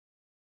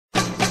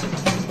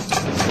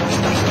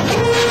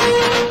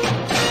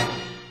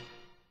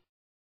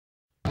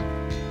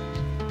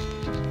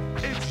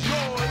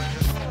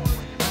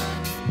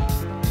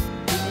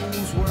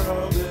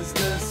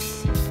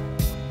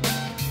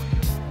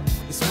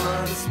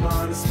it's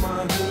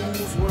mine,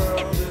 whose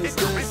world is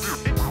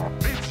this?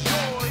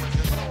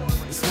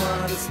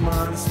 It's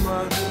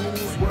mine,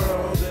 whose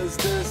world is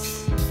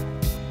this?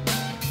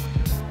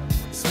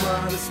 It's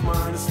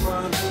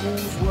mine,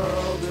 whose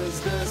world is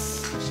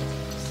this?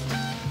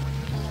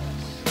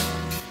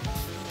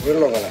 We're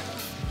looking at.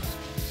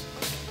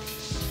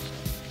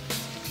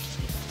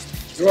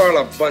 You're all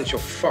a bunch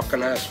of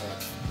fucking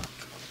assholes.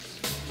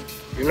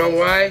 You know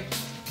why?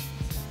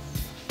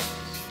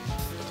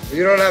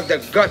 You don't have the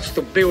guts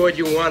to be what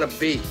you want to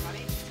be.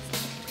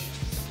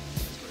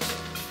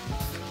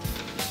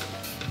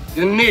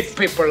 You need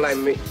people like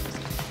me.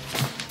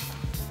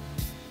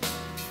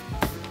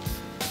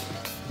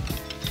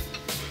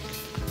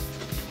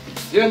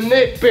 You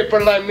need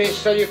people like me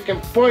so you can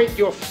point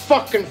your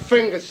fucking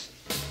fingers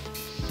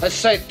and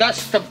say,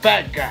 that's the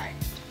bad guy.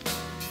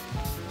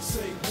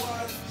 Say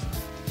what?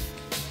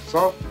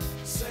 So?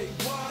 Say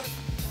what?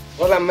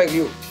 What'll that make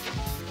you?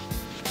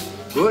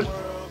 Good?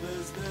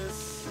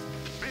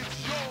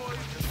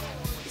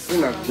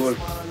 You're not good.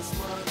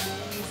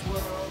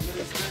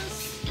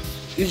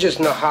 You just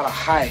know how to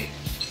hide.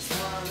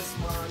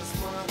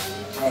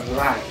 How to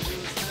lie.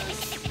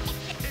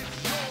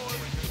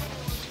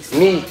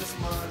 Me,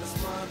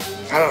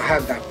 I don't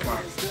have that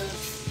part.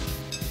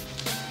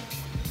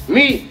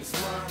 Me,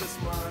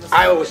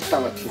 I always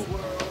tell the truth.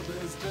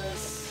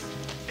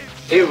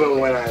 Even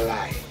when I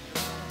lie.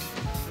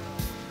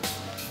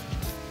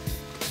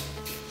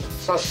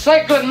 So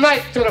say good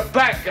night to the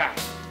bad guy.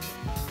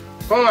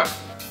 Come on.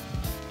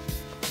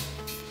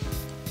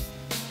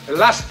 The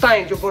last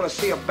time you're gonna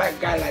see a bad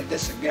guy like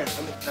this again,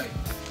 let me tell you.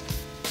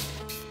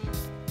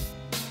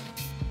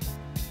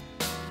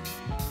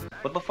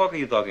 What the fuck are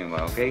you talking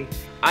about, okay?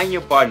 I'm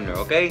your partner,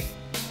 okay?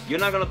 You're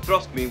not gonna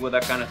trust me with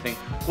that kind of thing.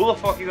 Who the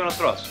fuck are you gonna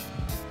trust?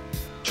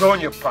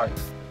 Join your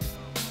partner.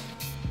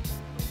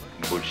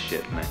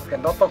 Bullshit, man. Okay,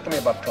 don't talk to me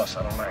about trust,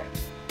 I don't mind.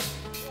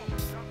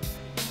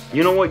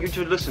 You know what? You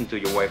should listen to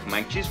your wife,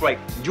 man. She's right.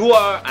 You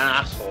are an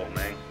asshole,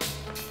 man.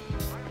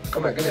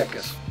 Come here, give me a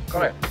kiss.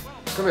 Come here.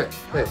 Come here.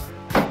 Hey.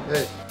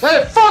 Hey.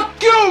 Hey,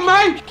 fuck you,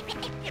 man!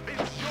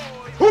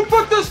 Who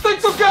put this thing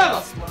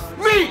together?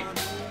 Me!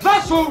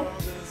 That's who!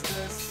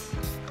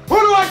 Who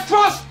do I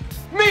trust?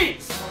 Me!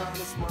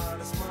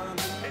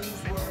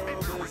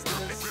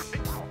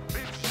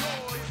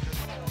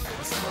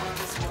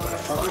 Wanna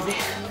fuck with me?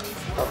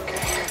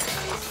 Okay.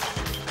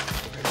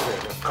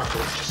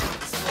 Cockroaches.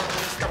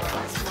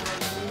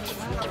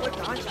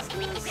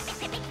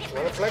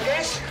 Wanna play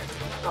games?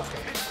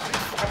 Okay.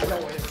 Out of the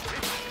way.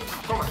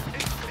 Come on.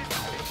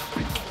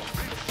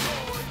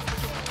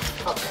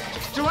 Okay.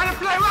 Do you wanna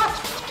play rough?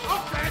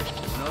 Okay.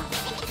 No.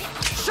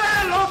 Say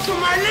hello to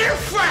my little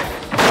friend!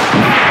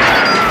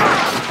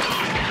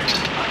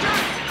 Okay.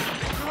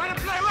 You wanna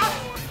play rough?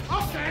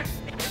 Okay.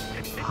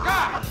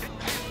 God.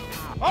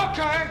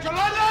 Okay, you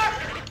like that?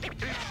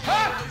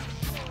 Huh?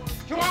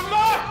 You want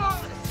more?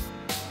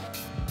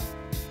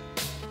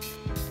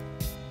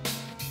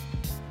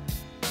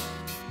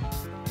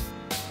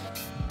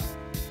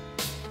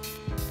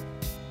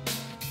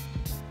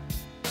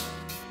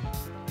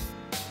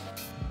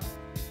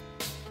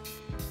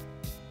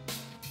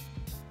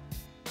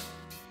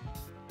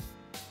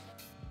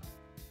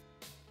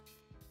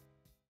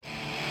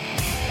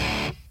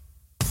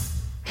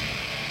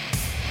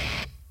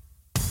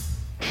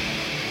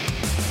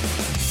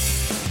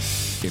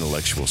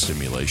 Intellectual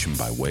stimulation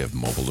by way of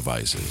mobile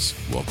devices.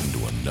 Welcome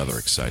to another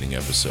exciting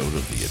episode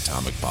of the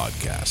Atomic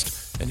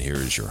Podcast. And here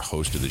is your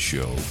host of the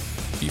show,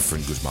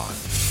 Efren Guzman.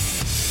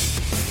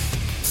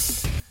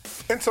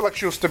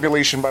 Intellectual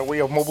stimulation by way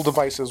of mobile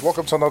devices.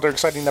 Welcome to another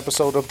exciting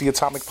episode of the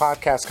Atomic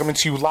Podcast, coming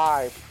to you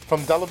live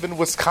from Delavan,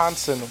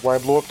 Wisconsin, where I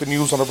blow up the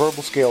news on a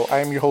verbal scale. I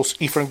am your host,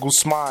 Efren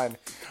Guzman.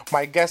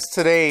 My guest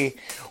today,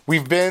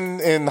 we've been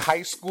in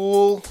high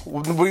school.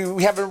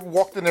 We haven't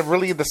walked in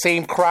really the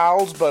same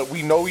crowds, but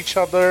we know each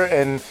other,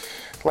 and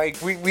like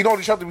we know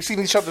each other. We've seen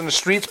each other in the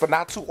streets, but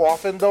not too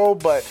often though.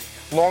 But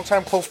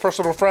longtime close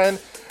personal friend,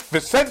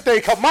 Vicente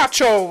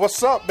Camacho.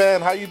 What's up, man?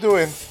 How you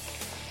doing?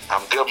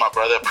 I'm good, my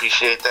brother.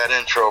 Appreciate that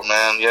intro,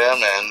 man. Yeah,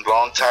 man.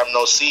 Long time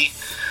no see.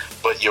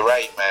 But you're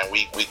right, man.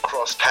 We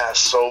crossed paths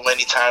so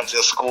many times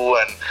in school,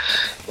 and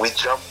we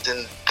jumped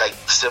in like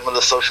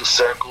similar social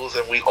circles,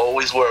 and we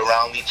always were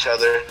around each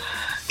other.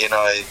 You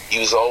know, he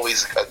was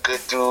always a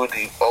good dude.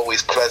 He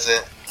always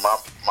pleasant. My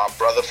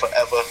brother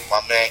forever.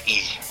 My man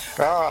E.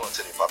 How you doing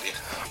today, puppy?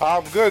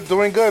 I'm good,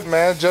 doing good,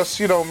 man. Just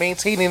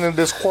maintaining in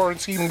this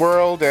quarantine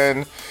world,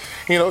 and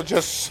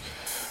just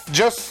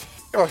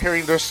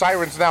hearing there's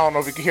sirens now. I don't know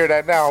if you can hear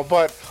that now,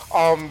 but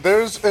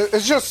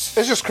it's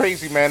just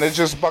crazy, man. It's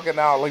just bugging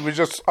out. Like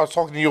I was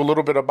talking to you a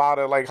little bit about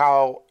it, like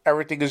how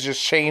everything has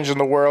just changed in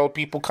the world.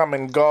 People come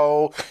and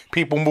go.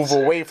 People move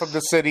away from the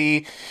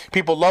city.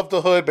 People love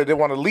the hood, but they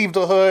want to leave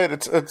the hood.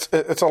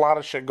 It's a lot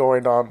of shit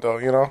going on, though.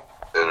 It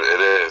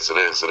is a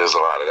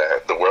lot of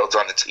that. The world's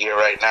on its ear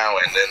right now,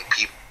 and then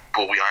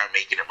we aren't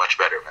making it much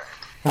better, man.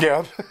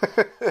 Yeah,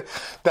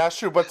 that's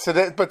true. But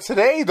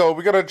today, though,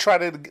 we're gonna try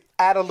to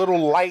add a little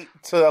light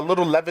to a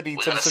little levity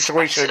to the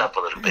situation. Spice it up a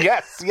little bit.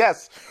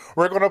 Yes.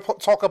 We're gonna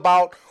talk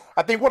about,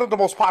 I think, one of the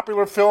most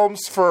popular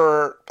films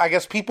for, I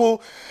guess,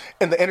 people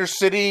in the inner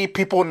city,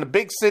 people in the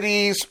big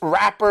cities,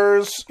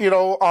 rappers.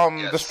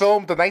 This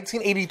film, the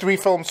 1983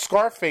 film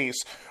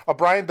Scarface, a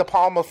Brian De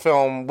Palma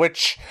film,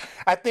 which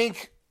I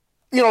think.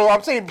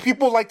 I'm saying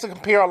people like to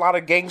compare a lot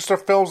of gangster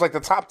films, like the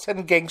top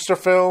 10 gangster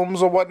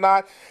films or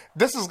whatnot.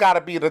 This has got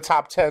to be the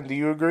top 10. Do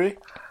you agree?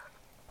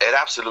 It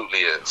absolutely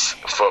is,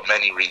 for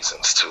many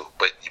reasons too.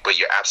 But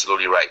you're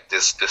absolutely right.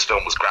 This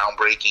film was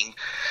groundbreaking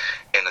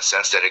in the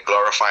sense that it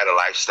glorified a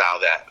lifestyle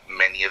that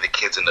many of the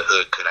kids in the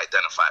hood could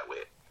identify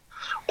with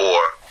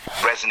or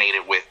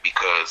resonated with,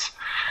 because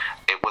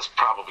it was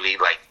probably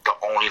like the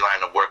only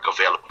line of work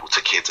available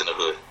to kids in the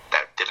hood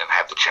that didn't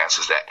have the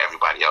chances that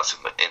everybody else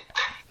in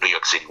New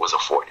York City was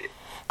afforded.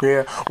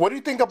 Yeah. What do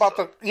you think about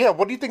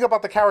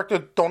the character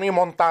Tony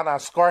Montana,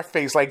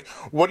 Scarface? Like,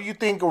 what do you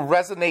think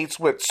resonates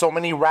with so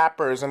many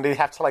rappers, and they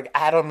have to like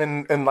add him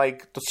in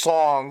like the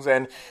songs,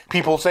 and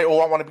people say, "Oh,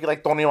 I want to be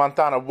like Tony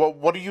Montana."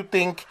 What do you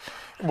think?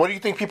 What do you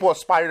think people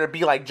aspire to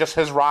be like? Just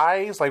his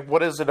rise? Like,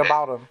 what is it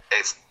about him?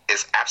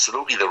 It's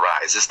absolutely the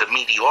rise. It's the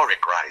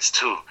meteoric rise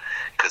too,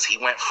 because he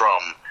went from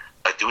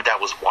a dude that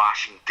was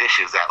washing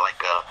dishes at like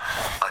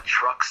a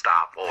truck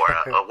stop or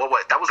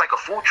what that was like a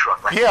food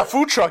truck. Like, yeah,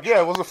 food truck.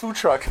 Yeah, it was a food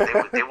truck.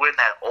 they were in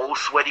that old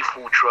sweaty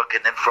food truck,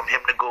 and then from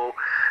him to go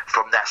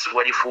from that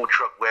sweaty food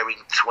truck wearing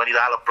 $20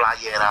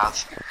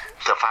 playeras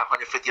to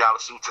 $550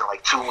 suits in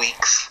like 2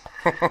 weeks,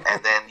 and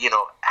then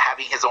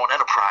having his own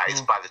enterprise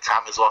by the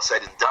time it's all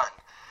said and done.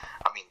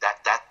 I mean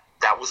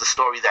that was a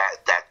story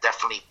that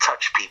definitely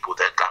touched people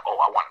that got,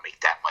 I want to make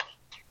that money.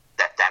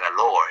 That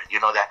allure,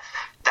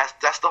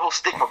 that's the whole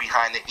stigma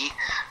behind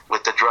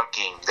with the drug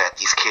game that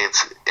these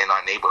kids in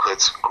our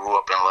neighborhoods grew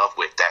up in love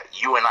with, that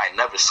you and I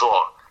never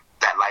saw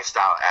that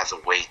lifestyle as a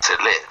way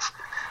to live.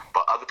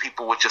 But other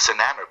people were just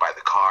enamored by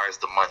the cars,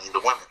 the money, the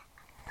women.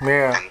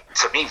 Yeah. And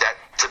to me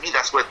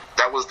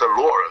that was the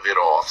lure of it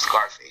all,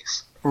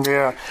 Scarface.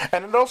 Yeah,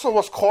 and it also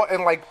was caught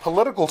in like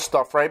political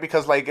stuff, right?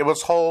 Because like it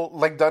was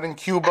done in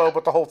Cuba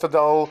with the whole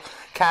Fidel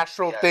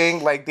Castro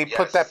thing. Like they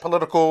put that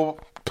political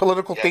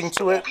thing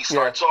to it. The movie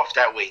starts off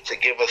that way to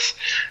give us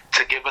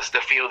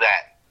the feel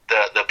that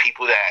the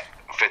people that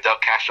Fidel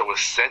Castro was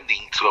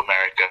sending to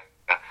America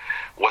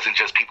wasn't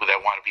just people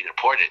that want to be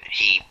deported.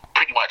 He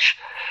pretty much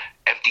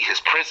emptied his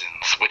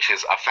prisons, which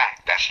is a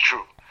fact. That's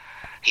true.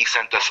 He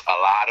sent us a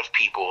lot of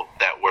people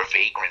that were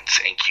vagrants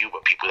in Cuba,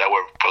 people that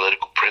were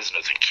political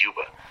prisoners in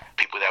Cuba,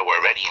 people that were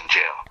already in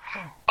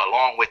jail,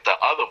 along with the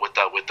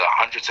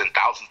hundreds and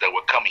thousands that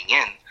were coming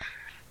in,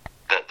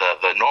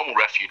 the normal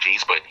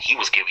refugees. But he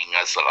was giving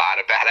us a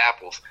lot of bad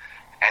apples.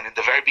 And in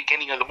the very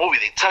beginning of the movie,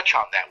 they touch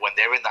on that when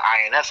they're in the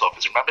INS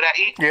office. Remember that,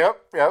 E?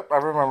 Yep, I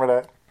remember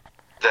that.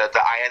 The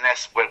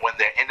INS, when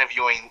they're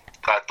interviewing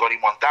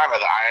Tony Montana,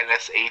 the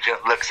INS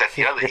agent looks at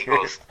the other, he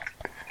goes,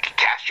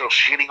 Castro's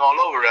shitting all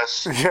over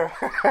us. Yeah.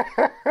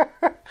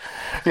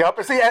 Yep.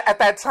 But see, at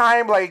that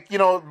time, like,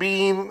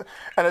 being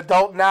an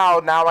adult now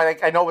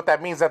I know what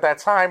that means. At that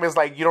time is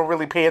like you don't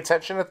really pay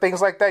attention to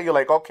things like that. You're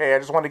like, okay, I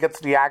just want to get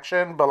to the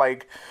action. But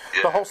like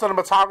the whole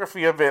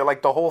cinematography of it,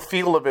 like the whole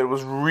feel of it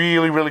was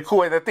really, really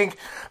cool. And I think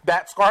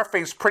that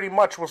Scarface pretty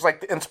much was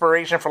like the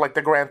inspiration for like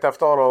the Grand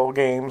Theft Auto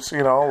games,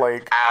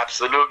 like.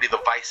 Absolutely. The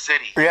Vice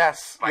City.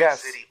 Yes.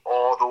 Vice City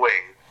all the way.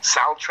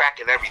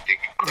 Soundtrack and everything.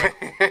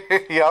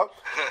 Yep.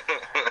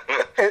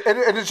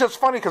 and it's just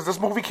funny because this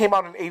movie came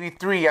out in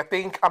 '83.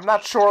 I'm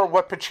not sure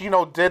what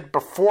Pacino did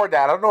before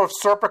that. I don't know if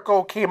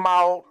Serpico came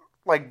out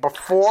like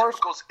before.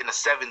 Serpico's in the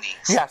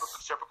 70s. Yes.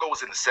 Serpico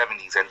was in the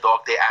 70s, and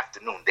Dog Day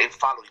Afternoon. They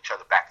followed each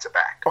other back to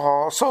back.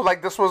 Oh, so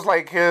like this was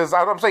like his.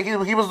 I'm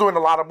saying he was doing a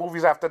lot of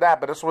movies after that,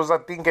 but this was, I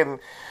think, it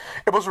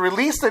was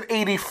released in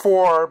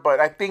 '84,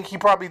 but I think he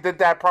probably did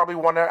that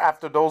one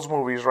after those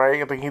movies,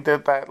 right? I think he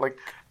did that like.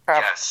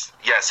 Yes.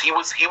 He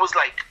was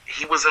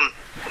in.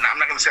 I'm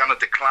not gonna say on a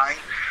decline,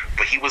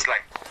 but he was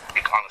like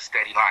on a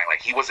steady line.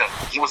 Like he wasn't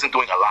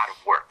doing a lot of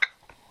work.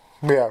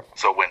 Yeah.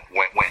 So when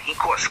he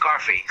caught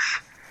Scarface,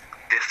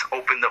 this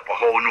opened up a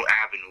whole new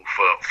avenue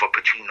for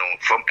Pacino,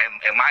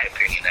 in my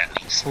opinion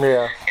at least.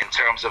 Yeah. In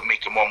terms of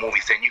making more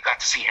movies, then you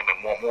got to see him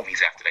in more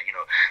movies after that.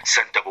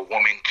 Scent of a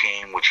Woman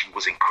came, which he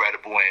was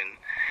incredible in,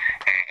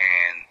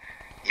 and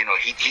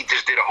he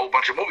just did a whole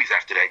bunch of movies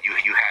after that. You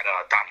had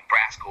Donnie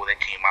Brasco that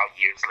came out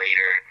years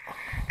later,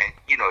 and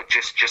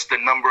just the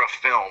number of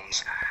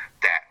films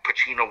that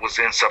Pacino was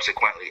in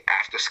subsequently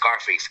after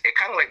Scarface, it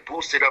kind of like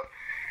boosted up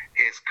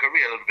his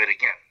career a little bit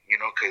again.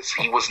 Because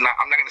he was not.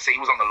 I'm not gonna say he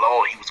was on the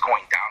low, he was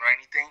going down or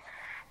anything,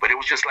 but it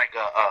was just like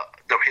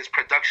his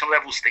production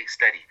level stayed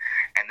steady,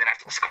 and then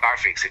after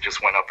Scarface, it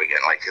just went up again.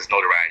 Like his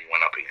notoriety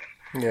went up again.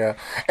 Yeah,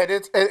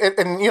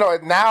 and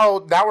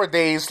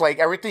nowadays, like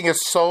everything is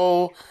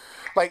so.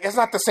 Like, it's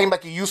not the same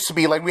like it used to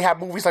be. Like, we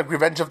have movies like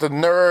Revenge of the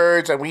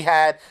Nerds, and we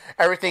had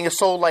everything is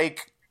so,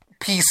 like,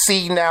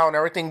 PC now and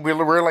everything.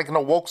 We're like in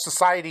a woke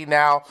society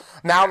now.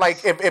 Now,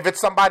 like if it's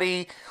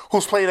somebody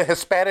who's playing a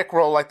Hispanic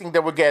role, I think they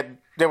would get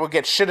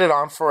shitted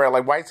on for it.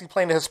 Like, why is he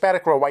playing a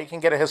Hispanic role? Why you can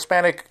get a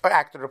Hispanic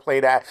actor to play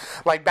that?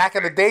 Like back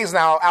in the days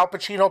now, Al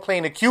Pacino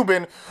playing a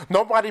Cuban,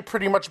 nobody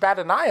pretty much bat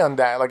an eye on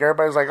that. Like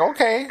everybody's like,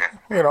 okay,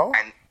 you know.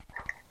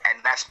 And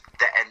that's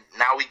that. And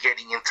now we're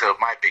getting into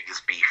my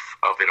biggest beef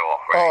of it all.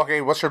 Right? Oh,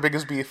 okay. What's your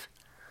biggest beef?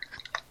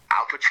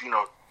 Al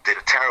Pacino did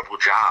a terrible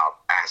job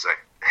as a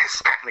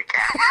Hispanic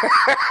actor.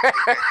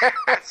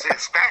 As a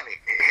Hispanic,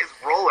 his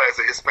role as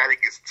a Hispanic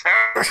is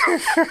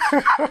terrible.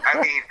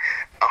 I mean,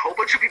 a whole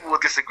bunch of people will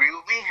disagree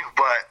with me,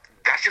 but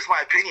that's just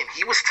my opinion.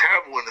 He was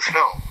terrible in this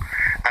film,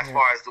 as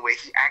far as the way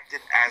he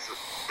acted,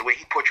 the way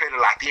he portrayed a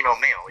Latino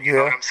male. You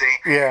know what I'm saying?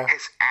 Yeah.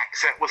 His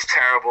accent was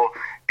terrible.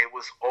 It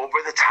was over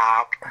the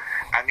top.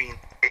 I mean,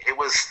 it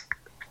was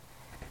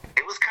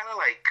kind of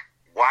like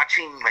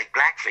watching like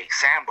blackface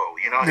Sambo,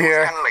 you know. It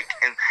was kind of like,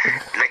 and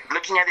like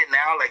looking at it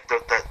now, like the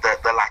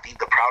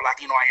proud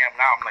Latino I am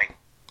now, I'm like,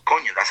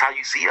 coño, that's how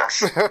you see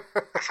us.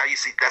 That's how you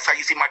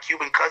see my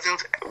Cuban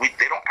cousins.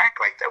 They don't act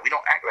like that. We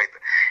don't act like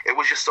that. It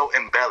was just so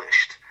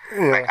embellished.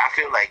 Like I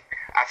feel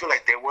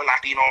like there were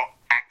Latino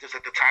actors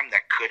at the time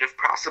that could have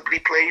possibly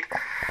played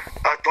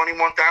Tony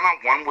Montana.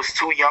 One was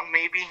too young,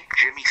 maybe.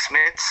 Jimmy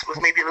Smits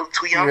was maybe a little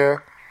too young. Yeah.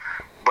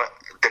 But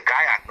the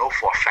guy I know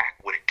for a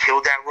fact would have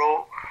killed that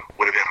role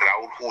would have been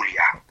Raul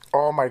Julia.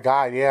 Oh my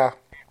God, yeah.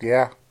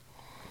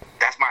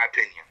 That's my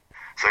opinion.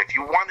 So if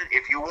you wanted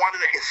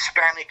a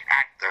Hispanic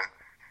actor,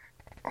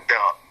 the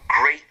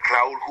great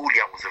Raul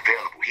Julia was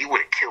available. He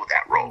would have killed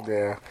that role.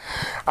 Yeah,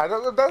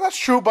 that's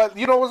true. But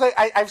you know,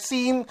 I've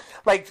seen,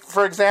 like,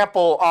 for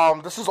example,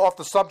 this is off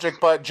the subject,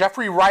 but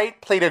Jeffrey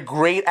Wright played a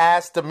great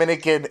ass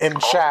Dominican in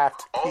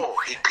Shaft.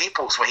 He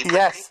peoples when he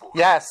played Peoples.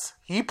 Yes,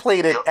 he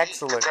played it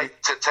excellent.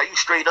 To tell you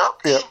straight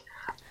up,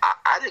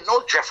 I didn't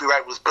know Jeffrey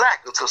Wright was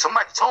black until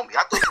somebody told me.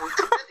 I thought he was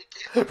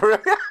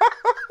Dominican.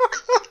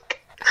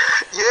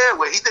 Yeah,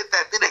 when he did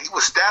that thing, he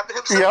was stabbing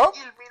himself.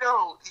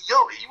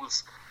 He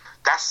was.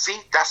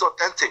 That's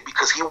authentic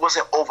because he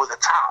wasn't over the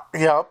top.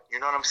 Yep. You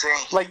know what I'm saying?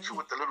 He like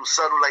with the little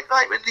subtle, like,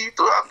 "Ay,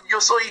 bendito, yo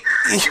soy."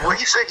 What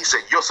he said,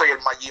 "Yo soy el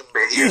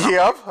mayimbe." You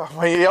know?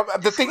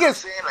 Yep. The thing is,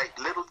 saying, like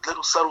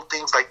little subtle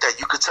things like that,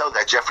 you could tell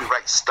that Jeffrey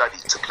Wright studied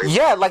to play.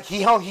 Yeah, like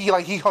he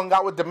hung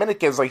out with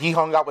Dominicans, like he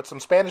hung out with some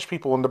Spanish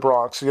people in the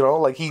Bronx. You know,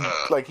 like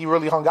he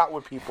really hung out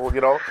with people.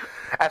 You know,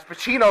 as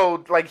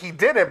Pacino, like he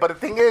didn't. But the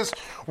thing is,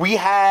 we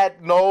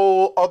had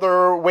no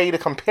other way to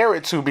compare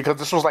it to because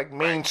this was like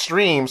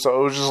mainstream,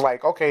 so it was just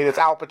like, okay, it's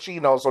Al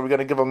Pacino, so we're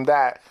gonna give him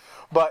that.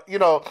 But you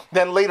know,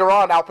 then later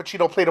on, Al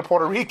Pacino played a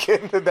Puerto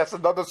Rican. That's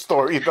another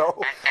story,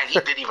 though. And he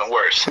did even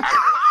worse. That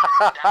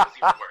was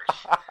even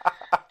worse.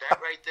 That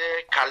right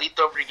there,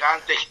 Carlito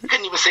Brigante, he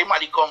couldn't even say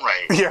maricón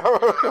right. Yeah.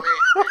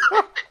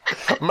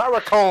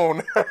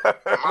 Maricón.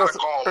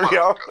 Maricón.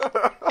 Yeah.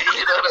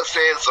 You know what I'm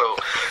saying? So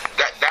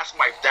that's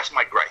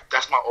my gripe.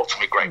 That's my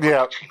ultimate gripe.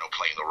 Yeah. Pacino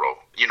playing the role.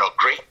 You know,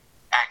 great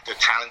actor,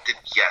 talented,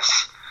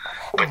 yes,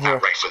 but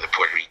not right for the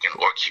Puerto Rican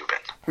or Cuban.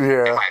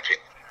 Yeah. In my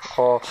opinion.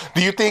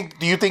 Do you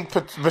think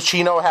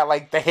Pacino had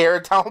like the hair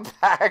down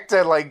packed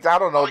and like I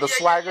don't know the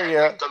swagger?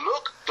 Yeah. The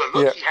look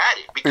he had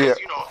it because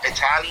you know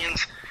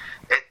Italians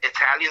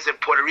and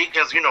Puerto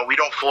Ricans, you know, we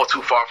don't fall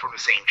too far from the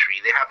same tree.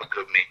 They have a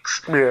good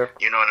mix. Yeah.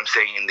 You know what I'm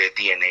saying, in their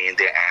DNA, in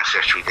their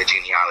ancestry, their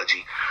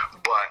genealogy.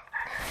 But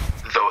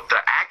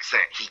the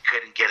accent, he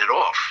couldn't get it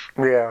off.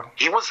 Yeah.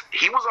 He was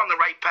on the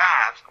right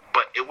path,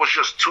 but it was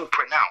just too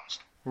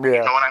pronounced. Yeah.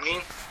 You know what I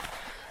mean?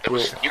 It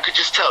was, you could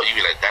just tell. You'd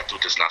be like, that dude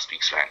does not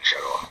speak Spanish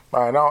at all.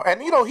 I know.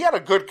 And, you know, he had a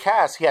good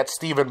cast. He had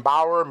Stephen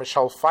Bauer,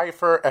 Michelle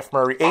Pfeiffer, F.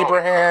 Murray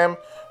Abraham,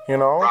 you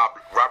know.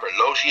 Robert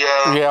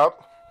Loggia.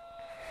 Yep.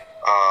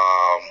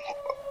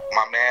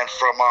 My man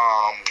from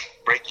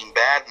Breaking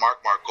Bad, Mark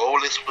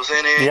Margolis was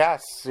in it.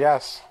 Yes.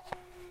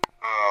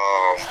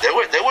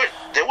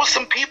 There were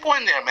some people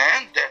in there,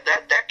 man.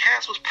 That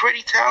cast was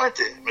pretty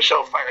talented.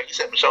 Michelle Pfeiffer, like you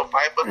said, Michelle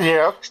Pfeiffer.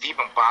 Yeah.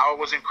 Stephen Bauer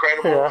was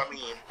incredible. Yeah. I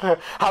mean,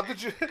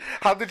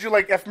 how did you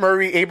like F.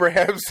 Murray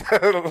Abraham's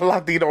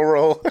Latino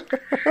role?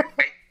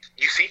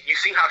 You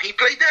see how he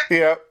played that?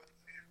 Yeah.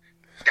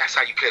 That's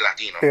how you play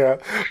Latino. Yeah.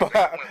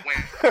 But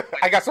when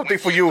I got something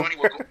for you.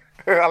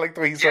 I like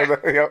the way he said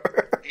that.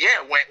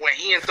 Yeah, when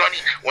he and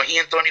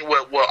Tony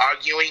were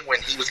arguing when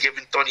he was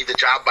giving Tony the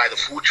job by the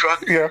food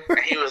truck. Yeah.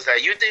 And he was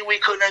like, "You think we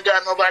couldn't have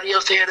got nobody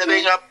else here to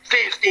bring up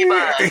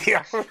 $50?"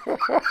 Yeah.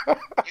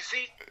 You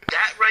see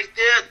that right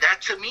there?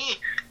 That to me,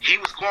 he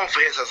was going for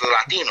his as a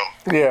Latino.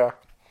 Yeah.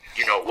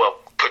 You know, well,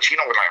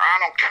 Pacino was like, "I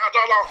don't count."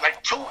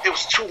 It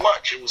was too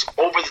much. It was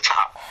over the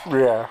top.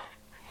 Yeah.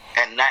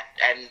 And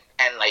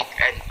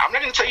I'm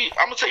not gonna tell you.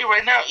 I'm gonna tell you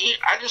right now.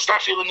 I didn't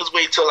start feeling this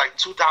way till like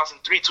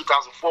 2003,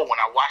 2004 when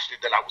I watched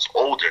it. That I was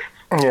older.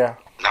 Yeah.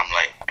 And I'm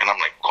like,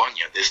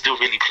 coño, this dude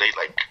really played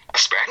like a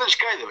Spanish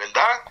guy, de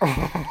verdad.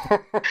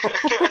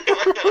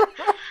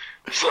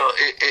 So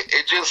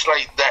it just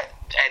like that.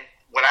 And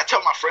when I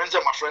tell my friends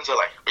that, my friends are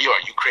like, "Yo,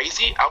 are you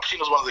crazy? Al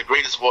Pacino's one of the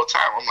greatest of all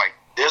time." I'm like,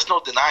 there's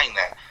no denying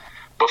that.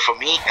 But for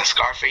me, and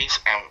Scarface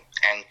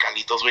and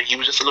Carlitos, he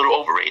was just a little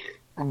overrated.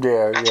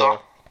 Yeah, That's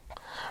all.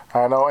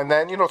 I know. And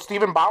then,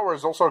 Steven Bauer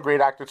is also a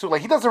great actor, too.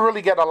 Like, he doesn't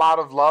really get a lot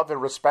of love and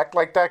respect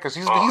like that, because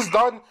he's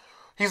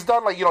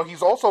done, like,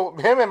 he's also,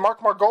 him and Mark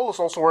Margolis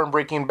also were in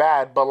Breaking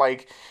Bad, but,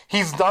 like,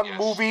 he's done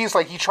movies,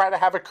 like, he tried to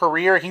have a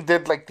career, he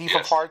did, like, Thief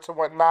of Hearts and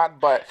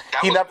whatnot, but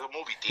that he was never, a good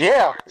movie, Thief of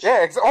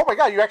Hearts. Oh my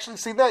God, you actually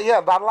seen that?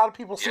 Yeah, not a lot of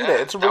people see that.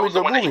 It's a really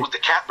good movie. He was the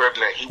cat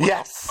burglar. He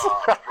was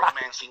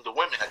romancing the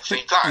women at the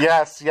same time.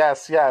 Yes. That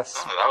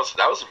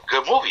was a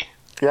good movie.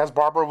 Yes,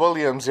 Barbara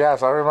Williams.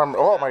 Yes, I remember.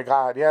 Oh my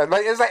God, yeah.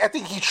 Like, it's like I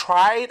think he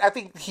tried. I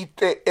think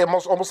it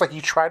almost like he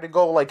tried to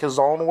go like his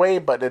own way,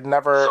 but it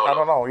never. I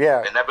don't know.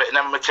 Yeah, it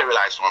never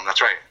materialized for him.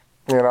 That's right.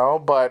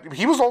 But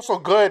he was also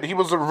good. He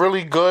was a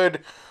really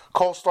good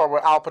co-star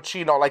with Al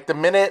Pacino. Like the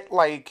minute,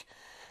 like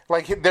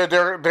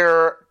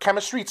their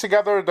chemistry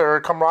together, their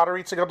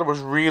camaraderie together was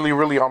really,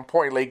 really on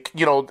point. Like,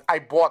 I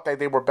bought that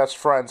they were best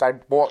friends. I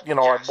bought it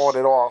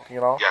all.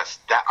 Yes,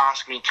 that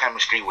on-screen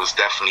chemistry was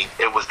definitely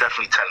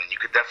telling. You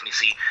could definitely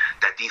see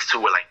that these two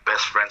were like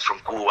best friends from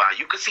Cuba.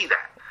 You could see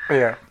that.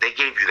 Yeah. They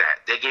gave you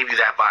that. They gave you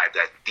that vibe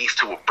that these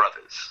two were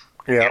brothers.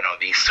 Yeah.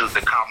 These two,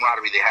 the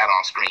camaraderie they had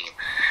on screen,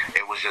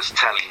 it was just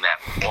telling that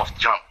off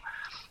jump.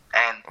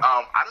 And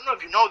I don't know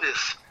if you know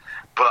this,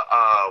 but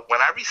when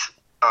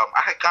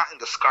I had gotten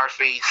the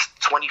Scarface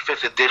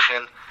 25th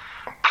edition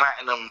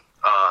platinum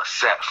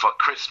set for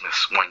Christmas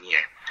one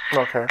year.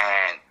 Okay.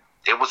 And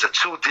it was a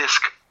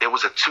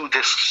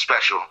two-disc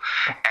special,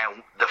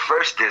 and the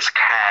first disc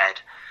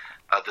had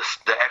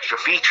the extra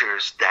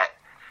features that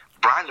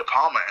Brian De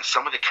Palma and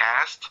some of the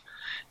cast,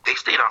 they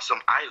stayed on some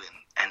island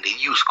and they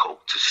used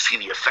coke to see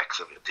the effects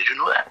of it. Did you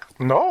know that?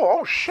 No.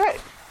 Oh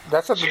shit.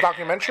 That's a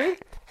documentary?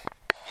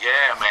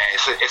 Yeah, man.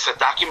 It's a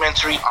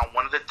documentary on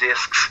one of the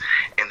discs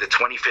in the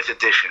 25th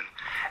edition.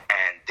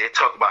 And they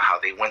talk about how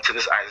they went to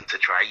this island to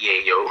try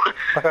yayo,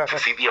 to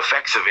see the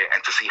effects of it,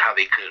 and to see how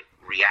they could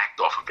react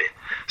off of it.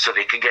 So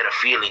they could get a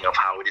feeling of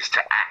how it is to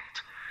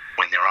act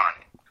when they're on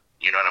it.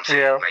 You know what I'm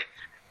saying? Yeah. Like,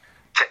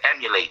 to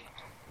emulate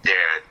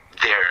their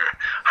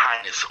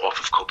highness off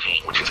of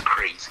cocaine, which is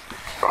crazy.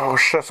 Oh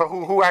shit! So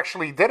who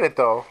actually did it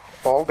though?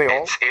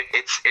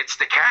 It's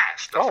the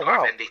cast.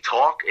 Wow. And they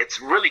talk. It's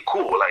really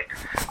cool. Like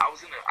I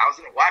was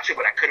gonna watch it,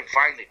 but I couldn't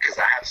find it because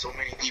I have so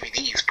many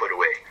DVDs put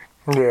away.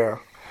 Yeah.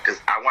 Because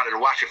I wanted to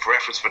watch it for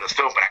reference for this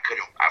film, but I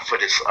couldn't for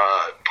this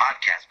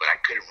podcast, but I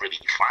couldn't really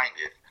find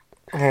it.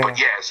 Yeah. But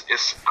yeah,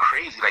 it's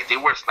crazy. Like they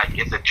were like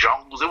in the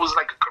jungles. It was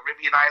like a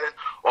Caribbean island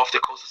off the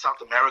coast of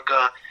South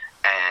America,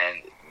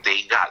 and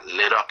they got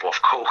lit up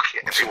off coke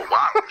and they were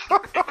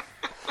wild.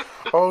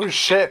 Oh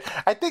shit!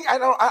 I think I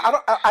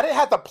didn't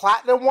have the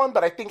platinum one,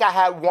 but I think I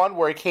had one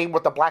where it came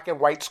with the black and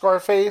white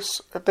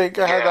Scarface. I think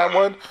I had that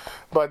one,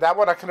 but that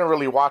one I couldn't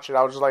really watch it.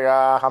 I was just like,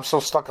 I'm so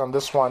stuck on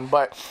this one.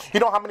 But you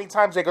know how many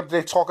times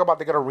they talk about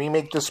they're gonna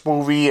remake this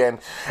movie and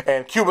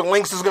Cuban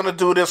Links is gonna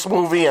do this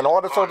movie and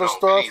all this other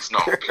stuff. Please no.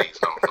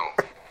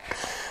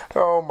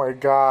 Oh my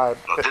God!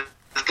 No,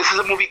 this is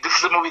a movie. This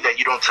is a movie that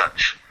you don't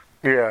touch.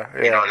 Yeah.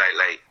 You know,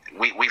 like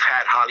we've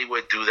had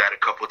Hollywood do that a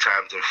couple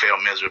times and fail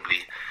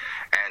miserably.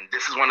 And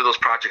this is one of those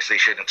projects they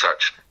shouldn't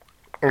touch.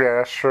 Yeah,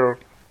 that's true.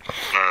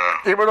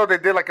 Even though they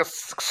did like a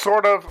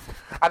sort of,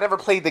 I never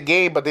played the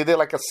game, but they did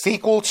like a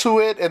sequel to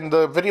it in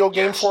the video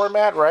game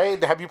format,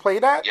 right? Have you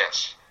played that?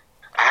 Yes.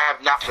 I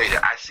have not played it.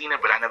 I've seen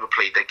it, but I never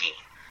played that game.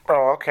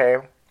 Oh, okay.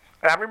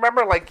 And I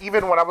remember, like,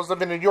 even when I was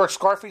living in New York,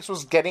 Scarface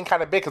was getting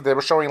kind of big because they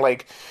were showing,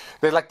 like,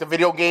 the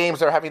video games.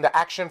 They were having the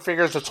action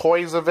figures, the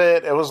toys of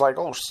it. It was like,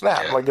 oh,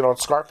 snap. Yeah. Like,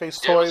 Scarface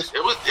toys.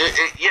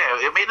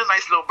 It made a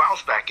nice little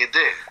bounce back. It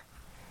did.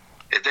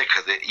 It did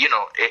because,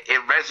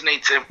 it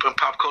resonates in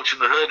pop culture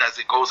in the hood as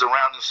it goes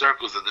around in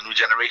circles and the new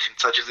generation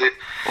touches it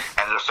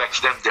and it affects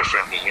them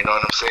differently. You know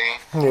what I'm saying?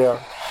 Yeah.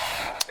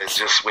 It's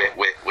just with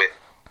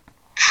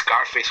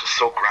Scarface was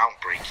so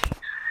groundbreaking.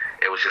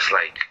 It was just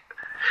like,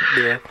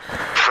 yeah.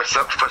 For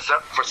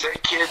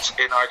certain kids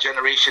in our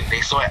generation, they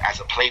saw it as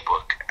a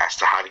playbook as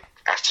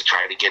to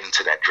try to get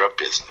into that drug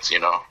business.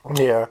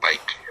 Yeah.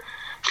 Like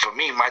for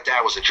me, my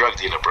dad was a drug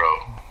dealer, bro.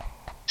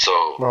 So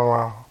oh,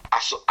 wow. I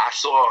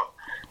saw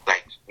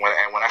like when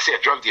I say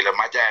a drug dealer,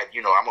 my dad,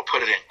 I'm gonna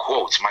put it in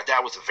quotes. My dad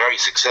was a very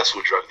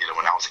successful drug dealer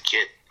when I was a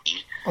kid.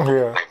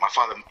 Yeah. Like my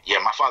father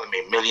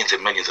made millions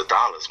and millions of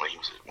dollars when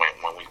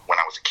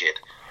I was a kid.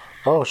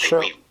 Oh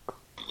shit.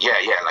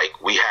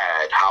 Like we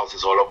had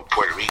houses all over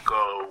Puerto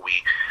Rico.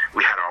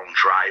 We had our own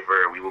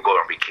driver. We would go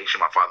on vacation.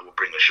 My father would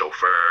bring a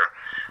chauffeur.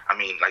 I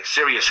mean, like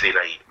seriously,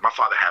 like my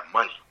father had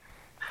money.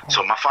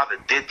 So my father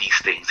did these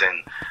things,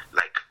 and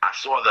like I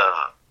saw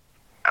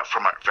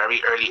from a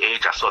very early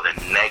age, I saw the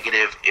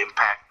negative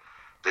impact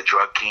the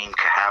drug game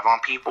could have on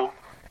people.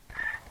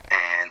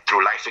 And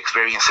through life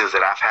experiences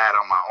that I've had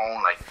on my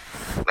own,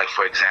 like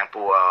for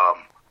example,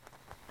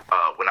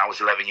 when I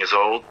was 11 years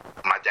old,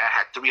 my dad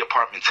had 3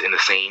 apartments in the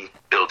same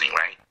building,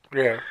 right?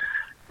 Yeah.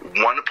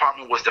 One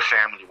apartment was the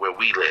family where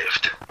we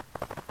lived.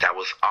 That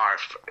was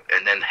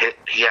and then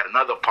he had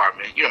another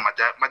apartment.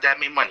 My dad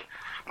made money.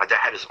 My dad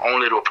had his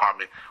own little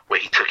apartment where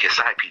he took his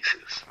side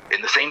pieces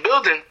in the same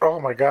building. Oh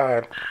my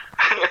God.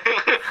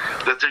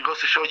 That goes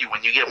to show you,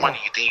 when you get money,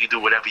 you think you can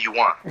do whatever you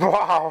want.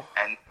 Wow.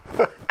 And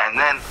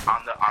then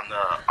on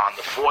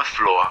the fourth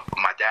floor,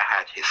 my dad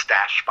had his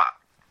stash spot.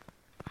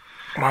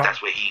 Wow.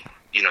 That's where he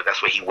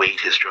weighed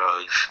his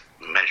drugs,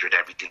 measured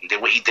everything,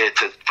 did what he did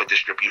for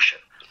distribution.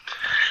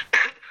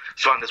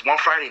 So on this one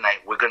Friday night,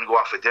 we're going to go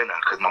out for dinner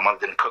because my mother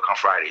didn't cook on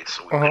Fridays.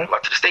 So we're going to go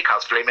out to the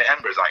steakhouse, Flaming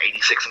Embers on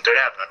 86 and 3rd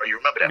Avenue. I know you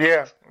remember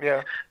that.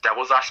 Yeah. That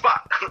was our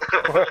spot.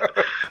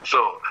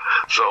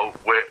 So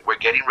we're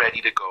getting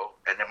ready to go,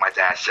 and then my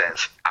dad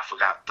says, I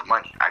forgot the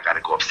money. I got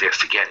to go upstairs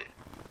to get it.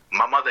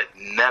 My mother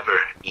never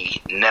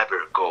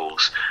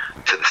goes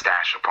to the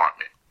stash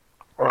apartment.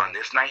 On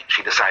this night,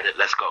 she decided,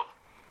 let's go.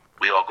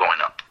 We all going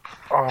up.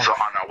 So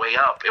on our way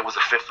up, it was a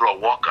 5th floor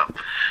walk up.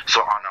 So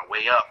on our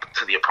way up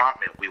to the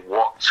apartment, we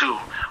walked to,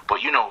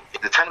 but in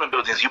the tenement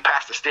buildings, you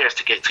pass the stairs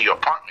to get to your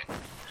apartment.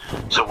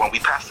 So when we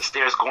passed the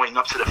stairs going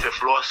up to the 5th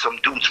floor, some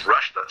dudes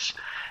rushed us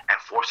and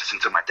forced us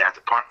into my dad's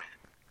apartment.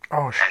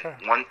 Oh, shit.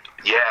 And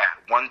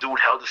one dude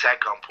held us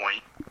at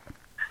gunpoint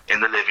in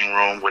the living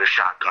room with a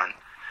shotgun,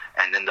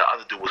 and then the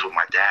other dude was with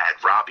my dad,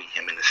 robbing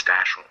him in the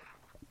stash room.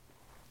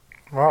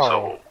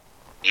 Wow.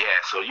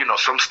 So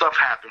some stuff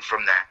happened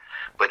from that.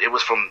 But it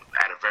was from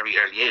at a very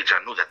early age.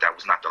 I knew that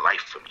was not the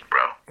life for me,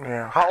 bro.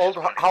 Yeah. How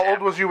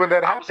old was you when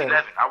that happened?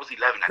 I was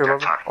 11 at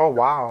that time. Oh,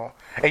 wow.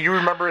 And you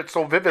remember it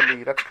so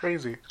vividly. That's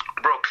crazy.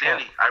 Bro,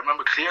 clearly. I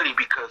remember clearly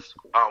because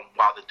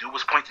while the dude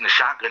was pointing the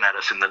shotgun at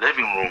us in the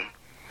living room,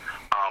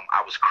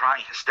 I was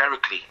crying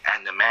hysterically.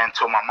 And the man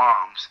told my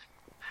moms,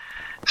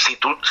 si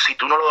tú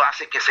no lo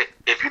haces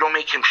if you don't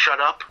make him shut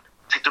up,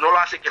 si tú no lo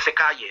haces que se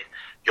calle,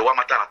 yo voy a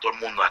matar a todo el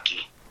mundo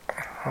aquí.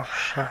 Oh,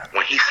 shit.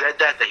 When he said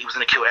that he was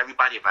going to kill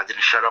everybody if I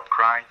didn't stop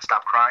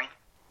crying,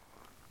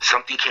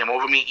 something came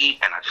over me,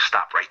 and I just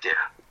stopped right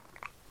there.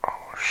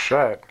 Oh,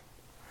 shit.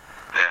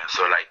 Yeah,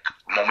 so like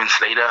moments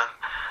later,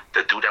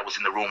 the dude that was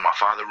in the room, my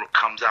father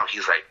comes out,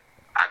 he's like,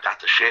 I got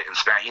the shit in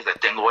Spanish. He's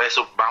like, tengo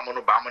eso,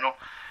 vámonos.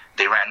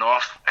 They ran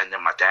off, and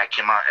then my dad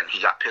came out, and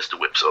he got pistol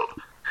whipped, so,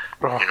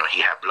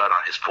 he had blood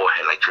on his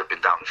forehead, like dripping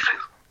down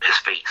his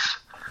face.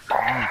 Oh,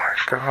 my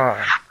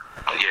God.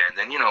 Yeah, and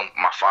then,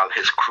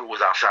 his crew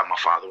was outside. My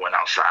father went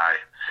outside.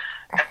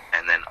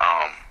 And then,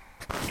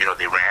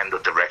 they ran the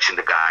direction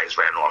the guys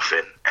ran off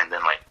in. And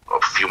then, like, a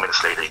few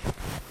minutes later,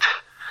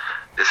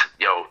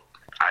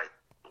 I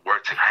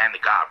worked hand to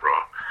God, bro.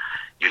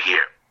 You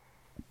hear,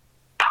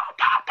 pow,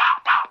 pow,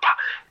 pow, pow, pow,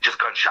 just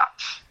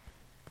gunshots.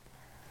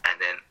 And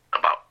then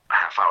about a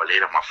half hour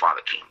later, my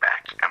father came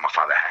back. And my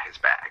father had his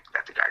bag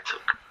that the guy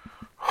took.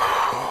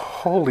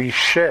 Holy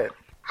shit.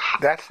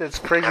 That shit's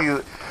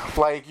crazy.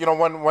 Like,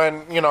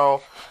 when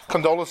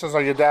condolences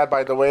on your dad,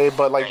 by the way,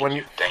 but like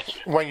Thank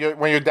you.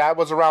 when your dad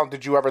was around,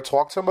 did you ever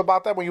talk to him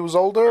about that when you was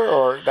older,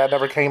 or that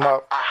never came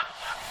up?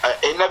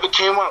 It never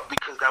came up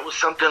because that was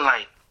something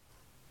like,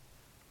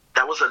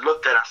 that was a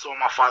look that I saw in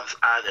my father's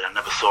eye that I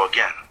never saw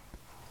again.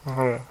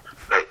 Mm-hmm.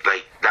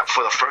 Like that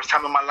for the first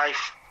time in my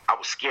life, I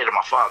was scared of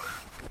my father.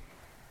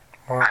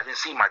 Wow. I didn't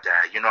see my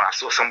dad. I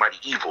saw somebody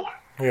evil.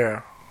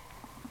 Yeah.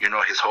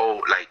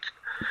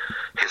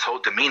 His whole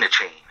demeanor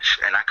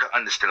changed, and I could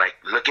understand, like,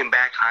 looking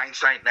back,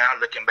 hindsight now,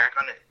 looking back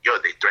on it,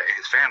 they threatened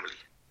his family.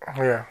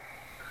 Yeah.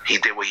 He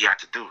did what he had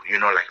to do,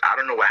 like, I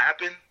don't know what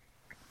happened.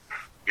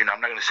 I'm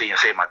not going to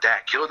say my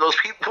dad killed those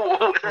people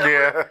or whatever.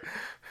 Yeah.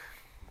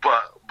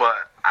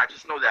 But I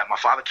just know that my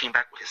father came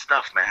back with his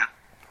stuff, man.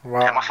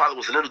 Wow. And my father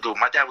was a little dude.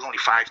 My dad was only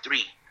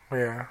 5'3".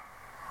 Yeah.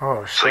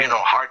 Oh, shit. So,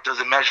 heart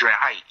doesn't measure in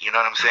height, you know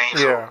what I'm saying?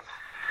 Yeah.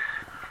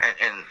 So,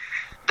 and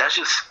that's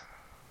just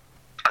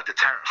a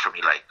deterrent for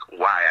me, like,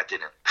 why I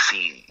didn't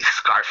see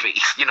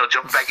Scarface,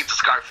 jumping back into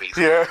Scarface.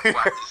 Yeah. Why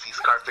I didn't see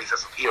Scarface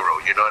as a hero,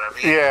 you know what I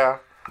mean? Yeah.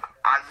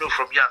 I knew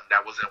from young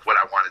that wasn't what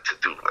I wanted to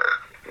do,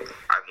 man.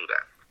 I knew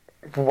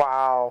that.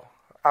 Wow.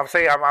 I'm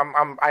saying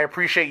I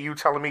appreciate you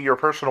telling me your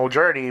personal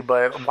journey,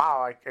 but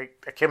wow,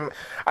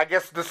 I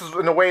guess this is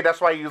in a way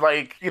that's why you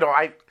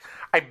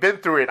I've been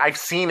through it. I've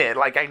seen it.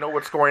 Like, I know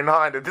what's going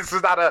on. This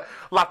is not a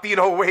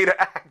Latino way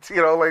to act, say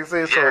so.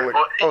 Like,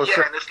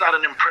 and it's not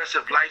an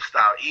impressive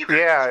lifestyle either.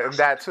 Yeah, and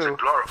that too. To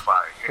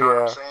glorify, you know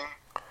what I'm saying?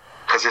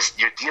 Because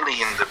you're dealing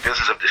in the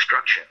business of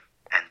destruction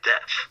and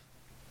death.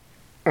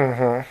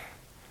 Mm-hmm.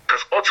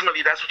 Because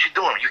ultimately, that's what you're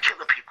doing. You're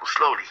killing people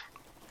slowly.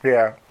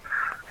 Yeah.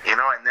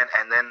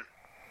 And then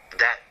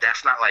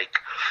that's not like,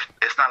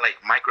 it's not like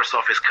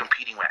Microsoft is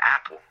competing with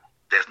Apple.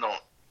 There's no,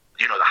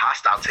 the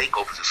hostile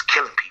takeovers is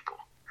killing people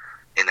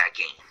in that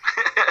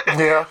game.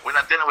 Yeah. We're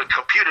not dealing with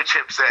computer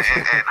chips and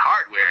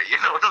hardware, you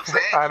know what I'm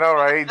saying? I know,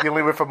 right?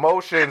 Dealing with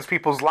emotions,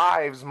 people's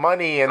lives,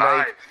 money, and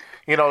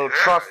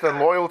trust and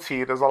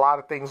loyalty. There's a lot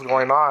of things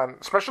going on,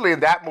 especially in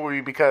that movie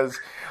because,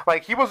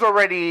 like, he was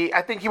already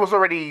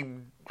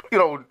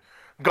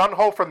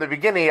gung-ho from the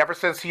beginning, ever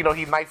since, he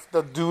knifed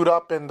the dude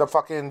up in the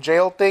fucking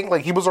jail thing.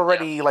 Like, he was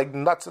already, like,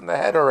 nuts in the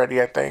head already,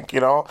 I think,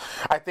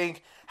 I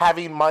think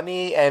having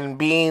money and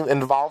being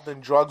involved in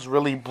drugs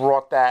really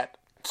brought that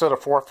to the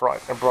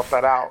forefront and brought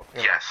that out.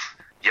 Yes.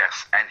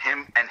 Yes, and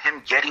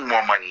him getting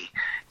more money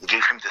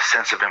gave him the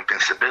sense of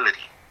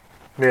invincibility.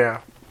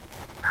 Yeah.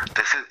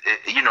 This is,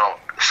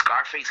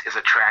 Scarface is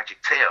a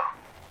tragic tale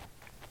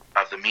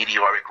of the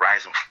meteoric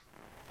rise and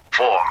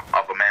fall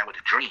of a man with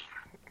a dream.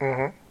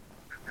 Mm-hmm.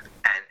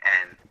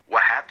 And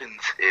what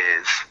happens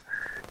is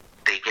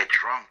they get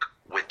drunk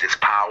with this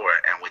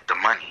power and with the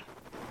money.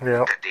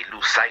 Yeah. That they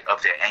lose sight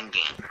of their end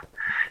game.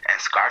 And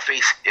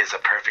Scarface is a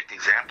perfect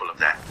example of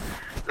that.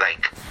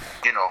 Like,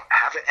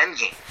 have an end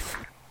game.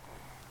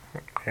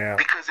 Yeah.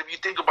 Because if you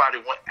think about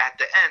it, at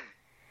the end,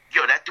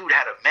 that dude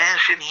had a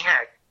mansion, he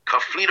had a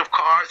fleet of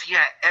cars, he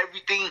had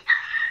everything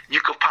you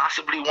could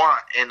possibly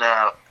want in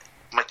a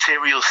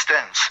material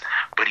sense,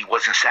 but he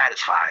wasn't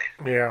satisfied.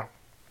 Yeah.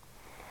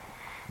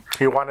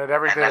 He wanted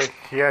everything.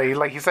 Yeah,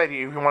 he said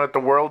he wanted the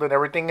world and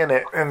everything in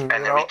it. And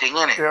everything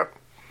in it. Yep.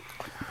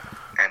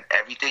 And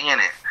everything in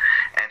it.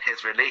 And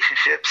his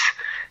relationships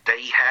that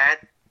he had,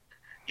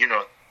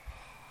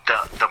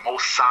 the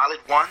most solid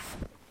one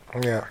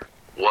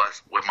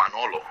was with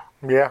Manolo.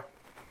 Yeah.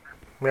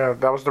 Yeah,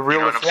 that was the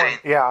realest one. Saying?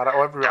 Yeah, out of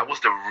everyone. That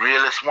was the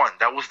realest one.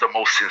 That was the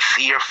most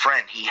sincere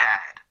friend he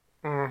had.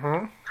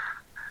 Mm-hmm.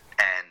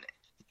 And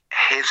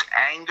his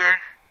anger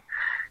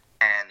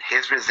and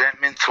his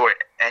resentment toward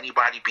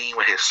anybody being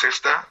with his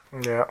sister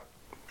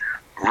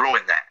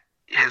ruined that.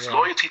 His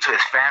loyalty to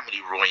his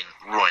family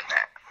ruined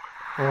that.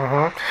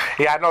 Mm-hmm.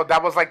 Yeah, I know,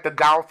 that was like the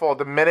downfall.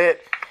 The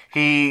minute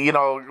he,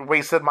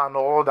 wasted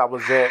Manolo, that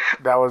was it.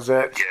 That was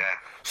it. Yeah.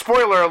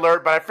 Spoiler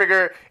alert, but I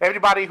figure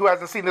everybody who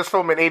hasn't seen this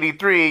film in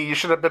 '83, you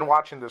should have been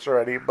watching this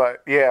already.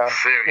 But yeah,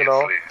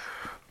 seriously.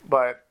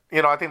 But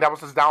I think that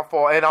was his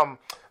downfall. And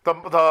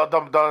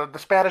the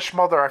Spanish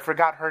mother, I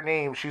forgot her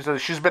name. She's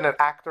been an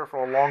actor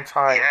for a long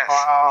time. Yes.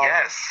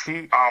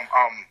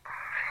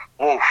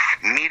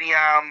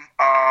 Miriam.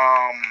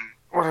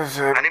 What is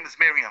it? Her name is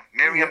Miriam.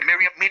 Miriam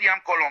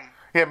Colon.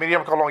 Yeah,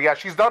 Miriam Colon. Yeah,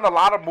 she's done a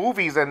lot of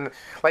movies, and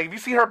like if you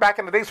see her back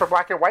in the days for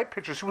black and white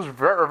pictures, she was a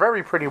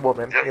very pretty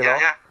woman.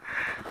 Yeah.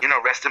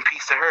 Rest in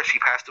peace to her. She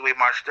passed away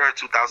March 3rd,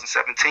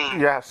 2017.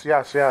 Yes.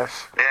 Yeah,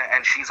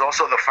 and she's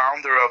also the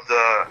founder of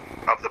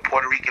the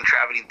Puerto Rican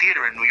Traveling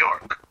Theater in New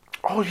York.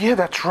 Oh yeah,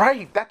 that's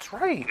right. Yeah.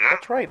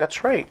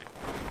 That's right.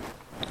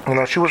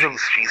 She was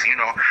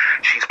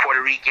she's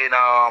Puerto Rican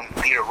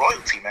theater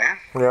royalty, man.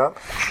 Yeah.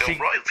 Film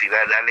royalty.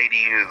 That lady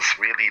is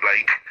really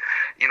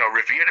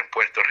revered in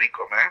Puerto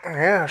Rico, man.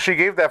 Yeah, she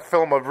gave that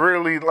film a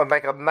really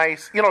a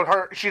nice.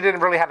 She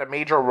didn't really have a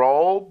major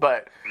role,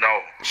 but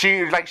no,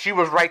 she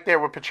was right there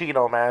with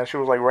Pacino, man. She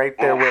was like right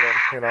there with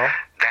him.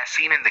 That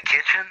scene in the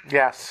kitchen.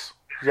 Yes.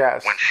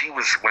 When she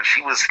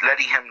was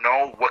letting him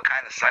know what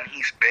kind of son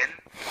he's been.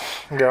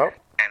 Yep.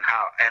 And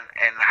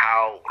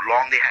how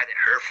long they hadn't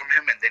heard from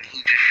him, and then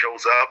he just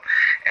shows up,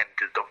 and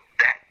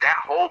that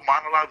whole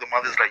monologue, the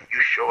mother's like,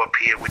 you show up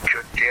here with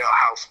your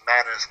jailhouse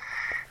manners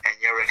and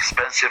your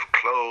expensive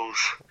clothes,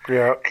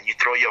 and you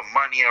throw your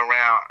money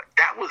around.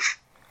 That was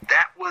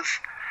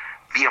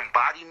the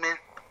embodiment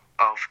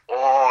of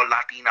all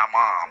Latina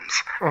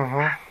moms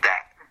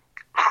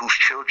whose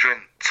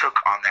children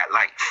took on that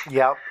life.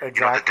 Yep,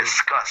 exactly. The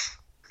disgust,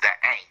 the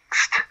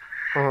angst.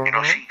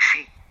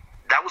 She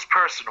that was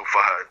personal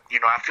for her.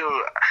 I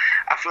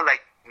feel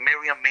like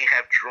Miriam may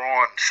have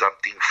drawn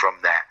something from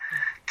that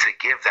to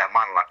give that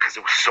monologue because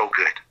it was so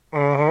good.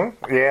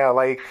 Mm-hmm. Yeah,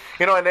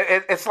 and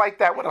it's like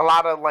that with a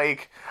lot of I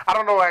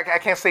don't know, I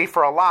can't say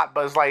for a lot,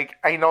 but it's I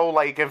know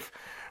if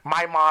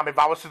my mom, if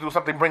I was to do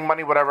something, bring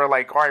money, whatever, all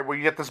right, where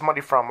you get this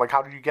money from?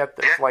 How do you get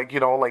this? Yeah.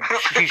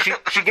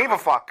 She gave a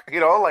fuck,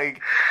 Exactly.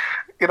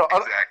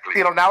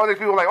 Nowadays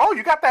people are oh,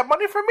 you got that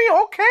money from me?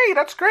 Okay,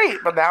 that's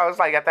great. But now it's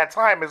at that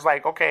time, it's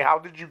okay, how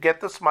did you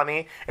get this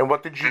money and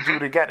what did you do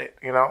to get it,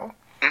 Mm-hmm.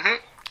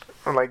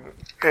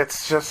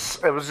 It's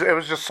just, it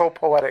was just so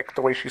poetic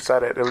the way she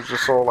said it. It was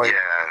just so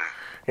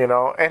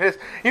and his,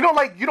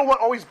 what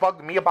always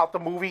bugged me about the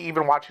movie,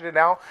 even watching it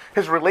now,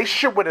 his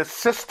relationship with his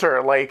sister,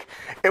 it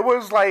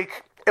was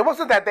it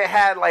wasn't that they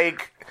had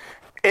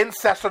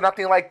incest or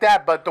nothing like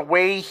that, but the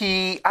way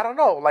he, I don't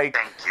know,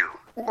 Thank you.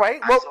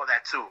 Right? I saw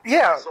that too.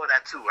 Yeah. I saw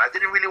that too. I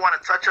didn't really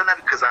want to touch on that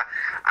because I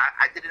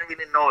didn't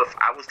really know if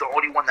I was the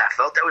only one that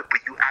felt that way, but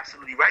you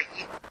absolutely right.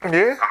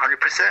 Yeah.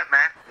 100%,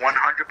 man.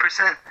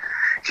 100%.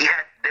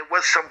 There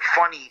was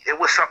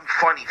something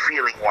funny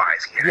feeling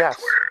wise here.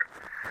 Yes.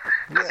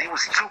 Because he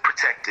was too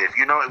protective,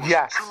 it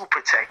was too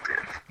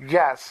protective.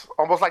 Yes.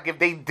 Almost if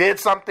they did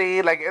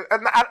something,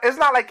 it's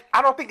not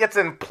I don't think it's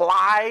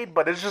implied,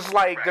 but it's just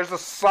there's a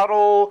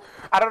subtle,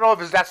 I don't know if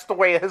that's the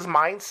way his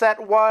mindset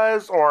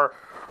was or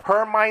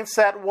her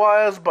mindset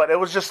was, but it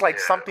was just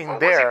something or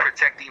there. Was he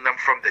protecting them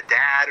from the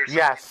dad or something?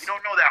 Yes. You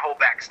don't know that whole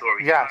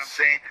backstory. Yes. You know what I'm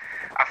saying?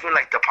 I feel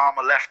like De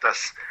Palma left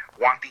us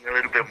wanting a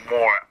little bit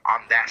more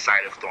on that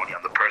side of Tony,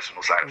 on the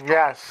personal side of Tony.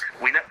 Yes.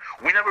 We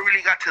never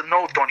really got to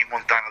know Tony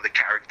Montana, the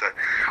character.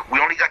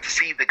 We only got to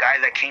see the guy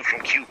that came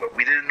from Cuba.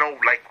 We didn't know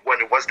what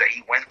it was that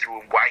he went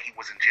through and why he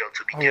was in jail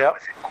to begin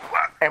with in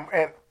Cuba.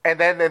 And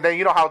then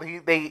how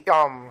they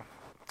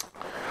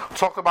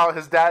talked about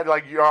his dad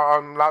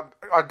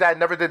our dad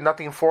never did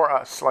nothing for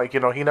us. Like, you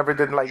know, he never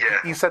did, like,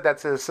 he said that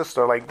to his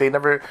sister. Like, they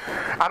never,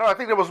 I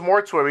think there was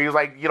more to it. He was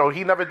like, you know,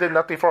 he never did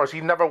nothing for us.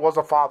 He never was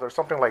a father,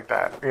 something like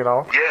that, you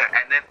know? Yeah,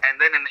 and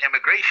then in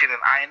immigration and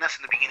INS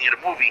in the beginning of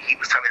the movie, he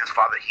was telling his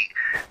father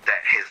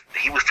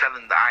he was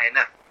telling the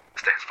INS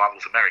that his father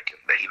was American,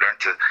 that he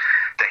learned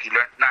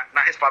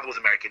not his father was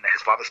American, that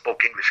his father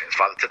spoke English, and his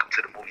father took him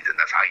to the movies, and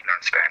that's how he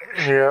learned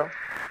Spanish. Yeah.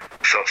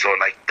 So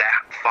like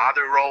that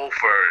father role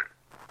for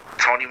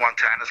Tony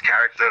Montana's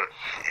character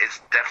is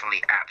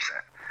definitely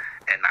absent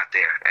and not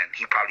there, and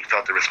he probably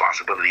felt the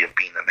responsibility of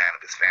being the man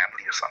of his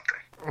family or something.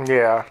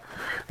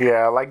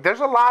 Yeah. Like there's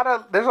a lot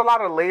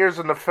of layers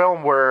in the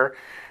film where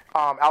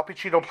Al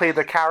Pacino played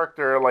the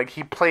character, like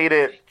he played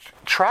it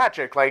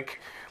tragic, like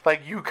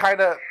you kind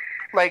of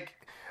like.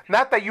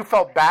 Not that you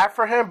felt bad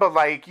for him, but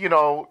like, you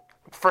know,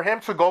 for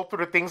him to go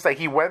through the things that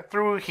he went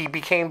through, he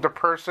became the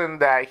person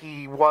that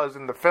he was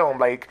in the film.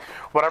 Like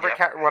whatever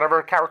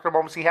character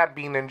moments he had,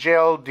 being in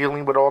jail,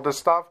 dealing with all this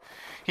stuff,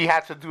 he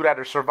had to do that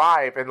to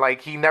survive. And like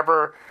he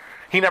never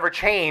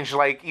changed.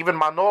 Like even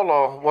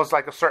Manolo was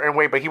like a certain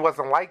way, but he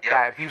wasn't like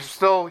that. He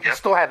still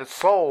had his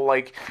soul.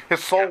 Like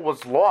his soul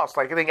was lost.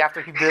 Like I think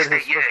after he did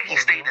he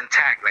stayed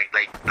intact.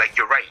 Like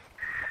you're right.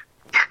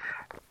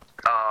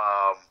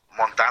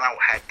 Montana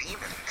had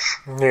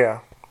demons. Yeah.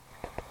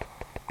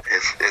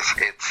 It's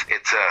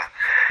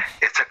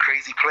a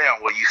crazy play on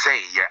what you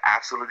say. You're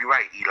absolutely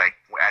right. Like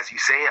as you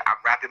say it, I'm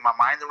wrapping my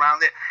mind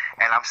around it,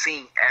 and I'm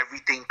seeing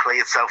everything play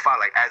itself out.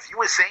 Like as you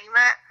were saying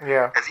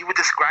that, as you were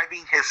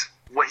describing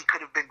what he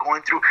could have been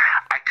going through,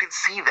 I could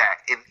see that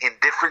in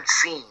different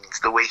scenes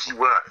the way he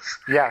was.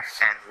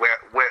 Yes. And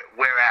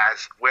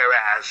whereas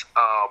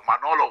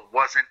Manolo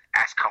wasn't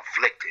as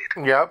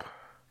conflicted. Yep.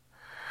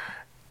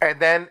 And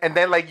then,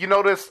 like, you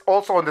notice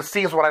also in the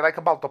scenes what I like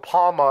about De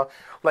Palma,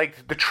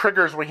 like, the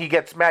triggers when he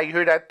gets mad, you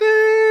hear that,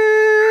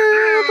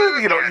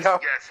 you know.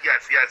 Yes. Yeah,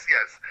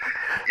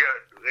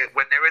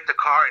 when they're in the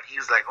car and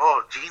he's like,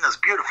 oh, Gina's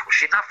beautiful.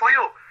 She's not for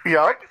you.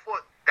 Yeah. Right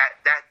before that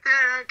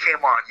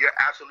came on, you're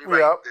absolutely right.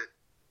 Yep.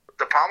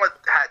 De Palma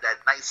had that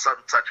nice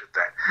sudden touch with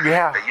that.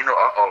 Yeah. That, you know,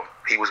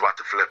 he was about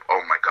to flip.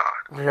 Oh, my God.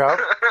 Yeah.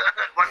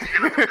 What's he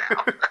going to do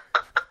now?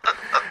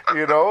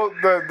 You know,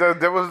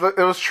 there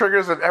was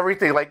triggers and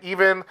everything. Like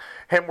even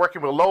him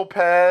working with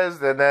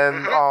Lopez, and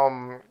then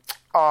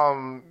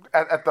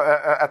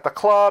at the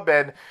club,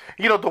 and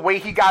you know the way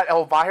he got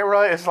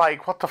Elvira is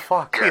like, what the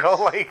fuck, you know,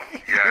 like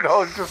you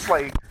know, it's just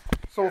like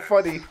so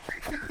funny.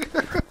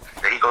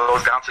 Then he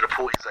goes down to the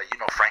pool. He's like, you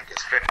know, Frank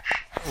is finished.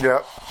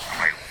 Yep. I'm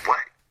like, what?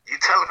 You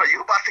telling her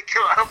you about to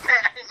kill her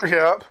man?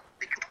 Yep.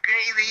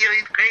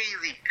 He's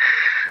crazy.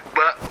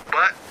 But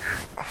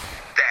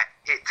that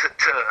it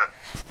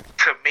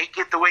to make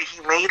it the way he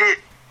made it,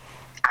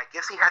 I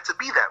guess he had to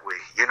be that way.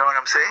 You know what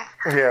I'm saying?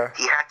 Yeah.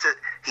 He had to.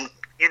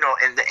 You know,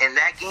 in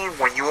that game,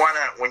 when you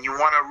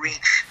wanna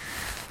reach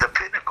the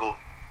pinnacle,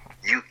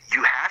 you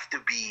have to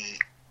be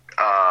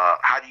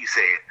how do you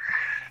say it?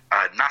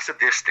 Not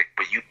sadistic,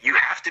 but you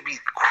have to be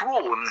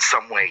cruel in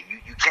some way.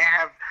 You can't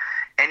have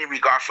any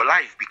regard for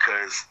life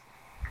because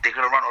they're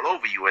gonna run all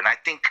over you. And I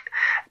think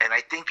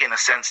in a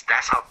sense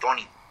that's how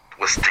Tony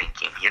was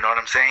thinking. You know what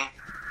I'm saying?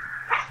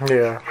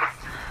 Yeah.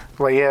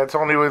 Like, yeah, it's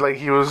only like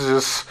he was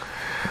just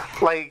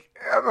like,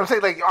 I'm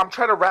saying, like, I'm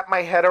trying to wrap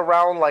my head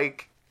around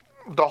like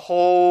the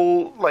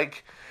whole,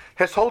 like,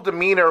 his whole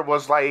demeanor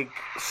was like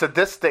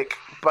sadistic,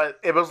 but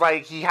it was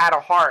like he had a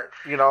heart,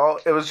 you know.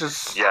 It was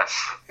just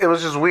it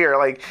was just weird.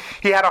 Like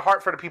he had a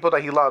heart for the people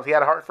that he loved. He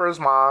had a heart for his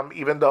mom,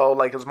 even though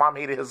like his mom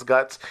hated his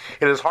guts.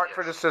 He had his heart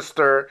for his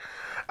sister,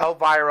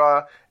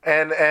 Elvira,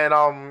 and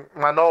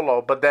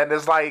Manolo. But then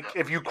it's like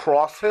if you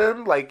cross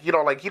him, like, you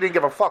know, like he didn't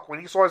give a fuck when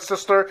he saw his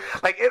sister.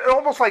 Like it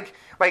almost like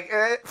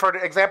for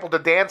example, the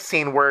dance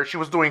scene where she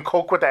was doing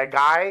coke with that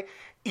guy.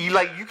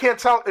 You can't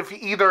tell if he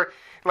either,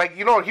 like,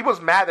 you know, he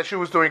was mad that she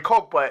was doing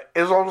coke, but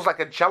it was almost like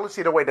a jealousy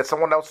in the way that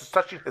someone else is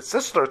touching his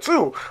sister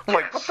too. I'm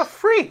like, what the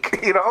freak,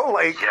 you know,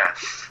 like.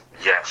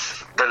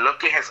 Yes. The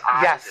look in his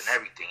eyes and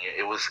everything.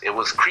 It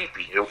was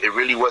creepy. It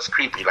really was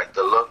creepy. Like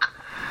the look,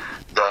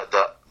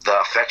 the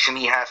affection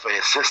he had for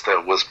his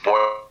sister was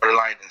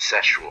borderline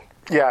incestual.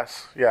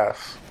 Yes. It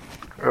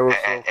was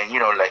and you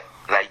know, like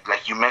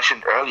you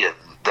mentioned earlier,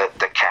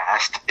 the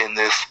cast in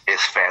this is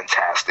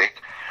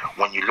fantastic.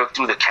 When you look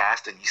through the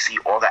cast and you see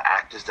all the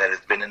actors that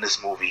have been in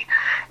this movie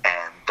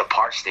and the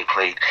parts they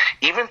played,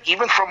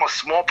 even from a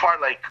small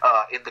part like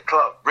in the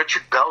club,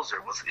 Richard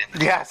Belzer was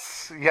in it.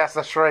 Yes,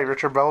 that's right,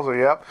 Richard Belzer.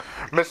 Yep,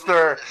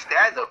 Mr.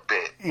 Stand-up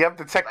bit. Yep,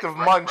 Detective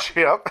Munch.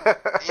 Yep. Yeah,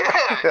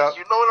 yep.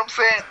 You know what I'm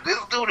saying? This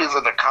dude is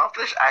an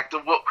accomplished actor.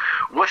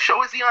 What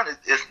show is he on?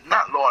 It's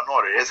not Law and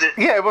Order, is it?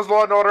 Yeah, it was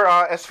Law and Order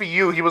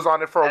SVU. He was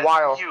on it for a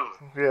while.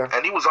 Yeah,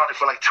 and he was on it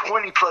for like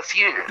 20 plus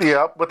years.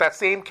 Yep, with that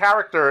same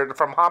character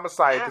from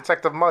Homicide.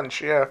 Detective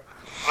Munch, yeah.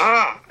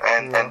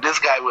 And this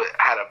guy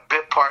had a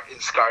bit part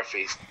in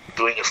Scarface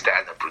doing a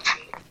stand-up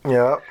routine.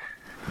 Yeah.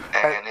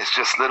 And it's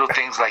just little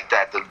things like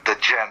that, the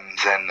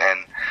gems and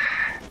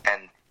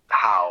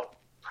how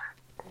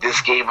this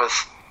gave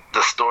us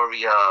the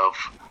story of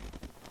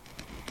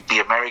the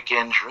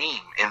American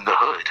dream in the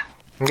hood.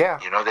 Yeah.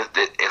 You know, that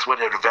it's what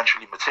it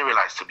eventually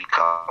materialized to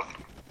become.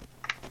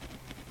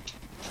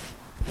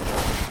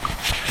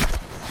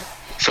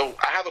 So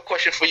I have a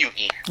question for you,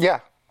 E. Yeah.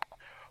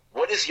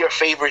 What is your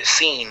favorite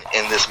scene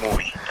in this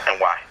movie and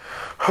why?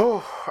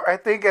 I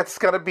think it's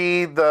going to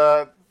be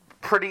the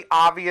pretty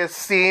obvious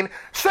scene.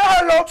 Say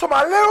hello to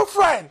my little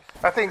friend.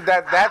 I think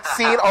that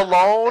scene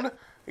alone,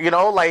 you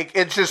know, like,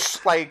 it's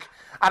just like,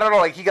 I don't know,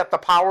 like, he got the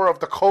power of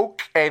the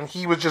coke and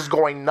he was just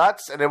going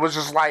nuts, and it was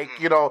just like,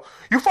 you know,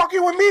 you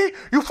fucking with me,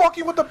 you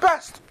fucking with the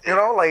best, you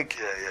know, like,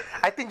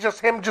 I think just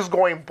him just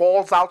going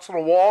balls out to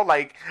the wall,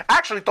 like, I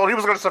actually thought he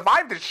was going to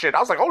survive this shit. I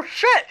was like, oh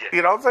shit,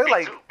 you know what I'm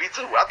saying? Me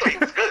too, I thought he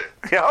was good.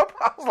 Yep,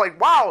 I was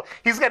like, wow,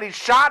 he's getting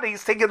shot,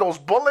 he's taking those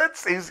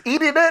bullets, he's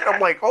eating it,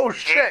 I'm like, oh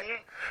shit,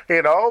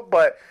 you know,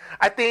 but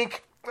I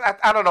think,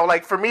 I don't know,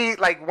 like, for me,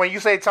 like, when you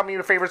say tell me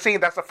your favorite scene,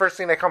 that's the first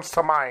thing that comes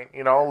to mind,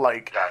 you know,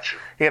 like, Got you.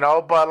 You know,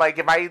 but, like,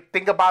 if I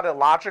think about it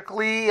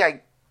logically,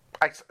 I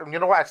you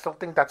know what, I still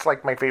think that's,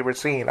 like, my favorite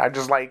scene. I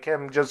just like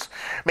him just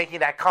making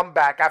that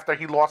comeback after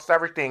he lost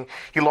everything.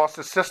 He lost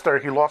his sister,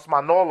 he lost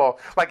Manolo.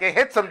 Like, it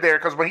hits him there,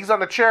 because when he's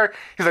on the chair,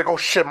 he's like, oh,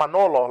 shit,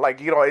 Manolo.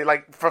 Like, you know,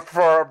 like,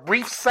 for a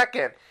brief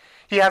second,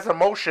 he has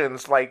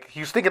emotions, like,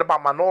 he's thinking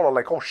about Manolo,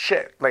 like, oh,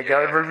 shit. Like,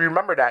 I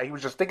remember that. He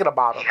was just thinking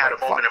about him. He had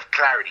like, a moment of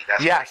clarity.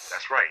 That's right.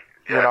 That's right.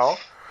 Yes. You know?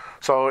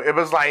 So it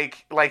was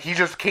like he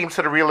just came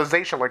to the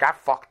realization, like, I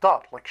fucked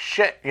up. Like,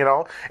 shit, you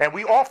know? And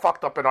we all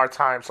fucked up in our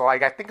time. So,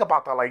 like, I think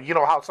about that, like, you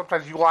know how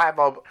sometimes you all have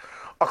a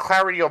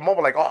clarity of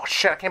moment, like, oh,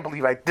 shit, I can't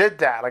believe I did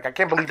that. Like, I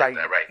can't believe I did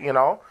that, right. You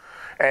know?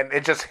 And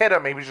it just hit him,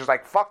 and he was just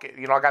like, fuck it.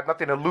 You know, I got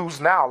nothing to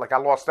lose now. Like, I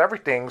lost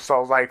everything. So I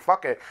was like,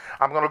 fuck it.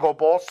 I'm going to go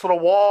balls to the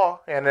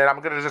wall, and then I'm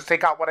going to just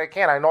take out what I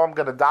can. I know I'm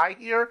going to die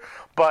here,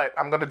 but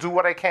I'm going to do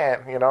what I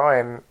can, you know?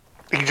 And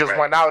he just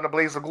went out in a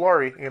blaze of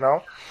glory, you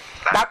know?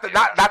 Not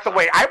the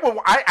way I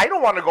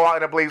don't want to go out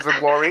in a blaze of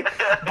glory,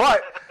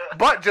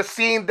 but just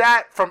seeing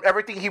that from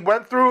everything he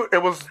went through,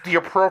 it was the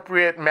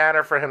appropriate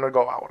manner for him to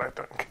go out, I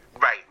think.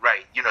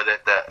 Right. You know,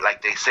 that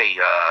like they say,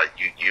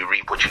 you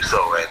reap what you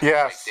sow. And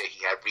yes. Right there,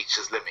 he had reached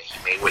his limit.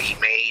 He made what he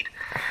made.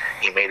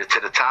 He made it to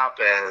the top,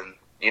 and,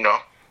 you know,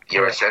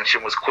 your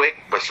ascension was quick,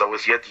 but so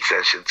was your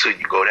descension, too.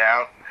 You go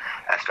down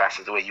as fast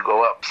as the way you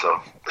go up, so,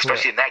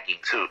 especially in that game,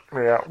 too.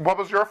 Yeah. What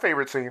was your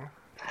favorite scene?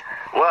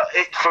 Well,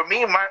 for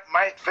me,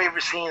 my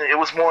favorite scene, it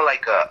was more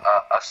like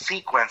a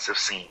sequence of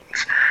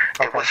scenes.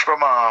 Okay. It was from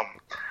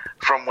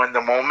when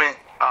the moment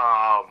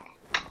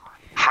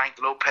Frank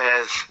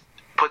Lopez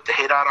put the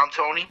hit out on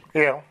Tony.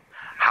 Yeah.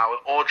 How it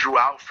all drew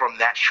out from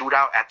that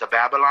shootout at the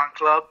Babylon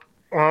Club.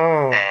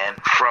 Oh. And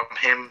from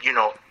him, you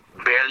know,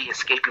 barely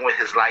escaping with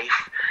his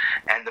life,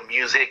 and the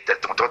music, and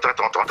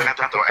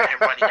him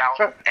running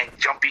out and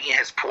jumping in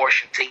his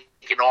Porsche and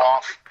taking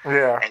off,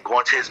 and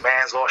going to his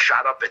man's all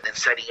shot up, and then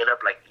setting it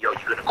up like, yo,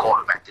 you're gonna call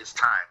him at this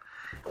time.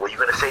 And what you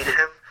gonna say to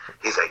him?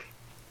 He's like,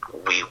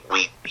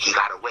 he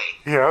got away.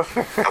 Yeah.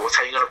 And what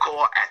time you gonna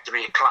call? At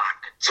 3:00.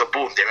 So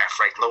boom, they're at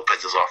Frank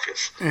Lopez's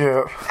office.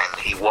 Yeah.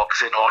 And he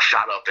walks in all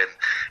shot up in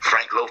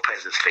Frank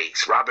Lopez's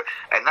face. Robert,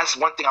 and that's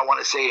one thing I want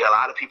to say. A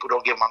lot of people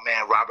don't give my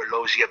man Robert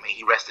Loggia, may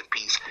he rest in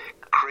peace,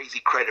 crazy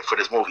credit for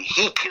this movie.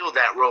 He killed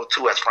that role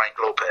too as Frank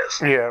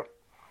Lopez. Yeah.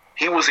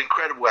 He was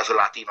incredible as a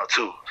Latino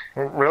too.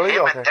 Really?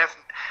 Okay.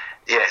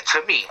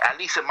 To me, at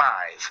least in my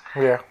eyes.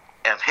 Yeah.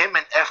 And him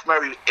and F.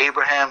 Murray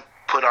Abraham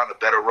put on a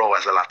better role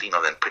as a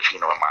Latino than Pacino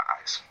in my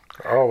eyes.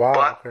 Oh wow.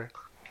 But, okay.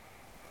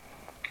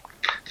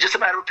 Just a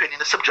matter of opinion.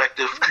 It's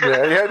subjective.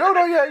 Yeah.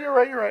 No. Yeah, you're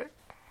right.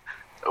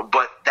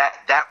 But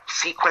that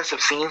sequence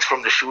of scenes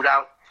from the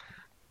shootout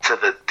to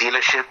the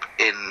dealership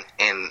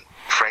in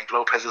Frank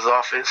Lopez's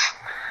office,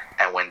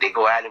 and when they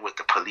go at it with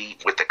the police,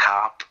 with the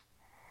cop,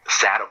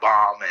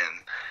 Satterbomb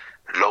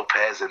and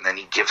Lopez, and then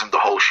he gives him the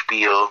whole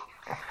spiel,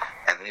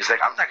 and then he's like,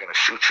 "I'm not gonna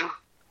shoot you."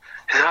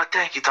 He's like, "Oh,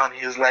 thank you, Tony."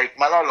 He was like,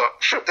 "Manolo,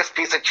 shoot this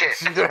piece of shit."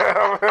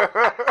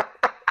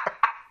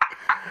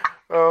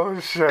 Oh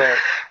shit.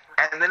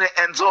 And then it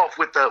ends off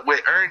with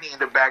Ernie in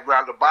the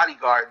background, the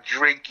bodyguard,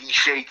 drinking,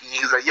 shaking.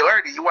 He's like, "Yo,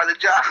 Ernie, you want a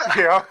job?"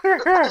 Yeah.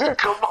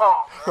 Come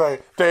on.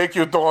 Like, thank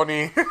you,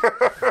 Tony. Yeah,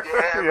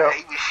 man,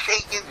 he was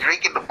shaking,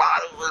 drinking the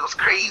bottle. It was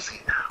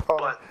crazy. Oh.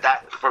 But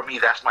that, for me,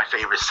 that's my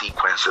favorite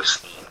sequence of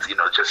scenes. You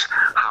know, just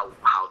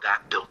how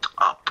that built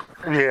up.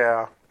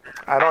 Yeah.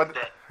 I don't.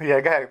 Yeah,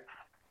 go ahead.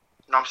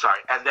 No, I'm sorry.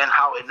 And then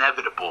how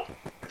inevitable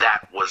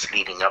that was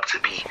leading up to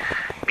be,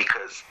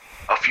 because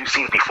a few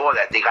scenes before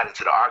that, they got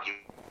into the argument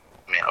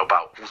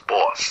about who's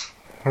boss.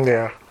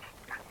 Yeah.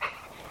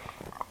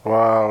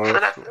 Wow. So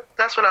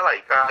that's what I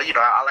like.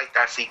 I like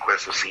that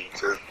sequence of scenes.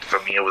 For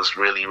me, it was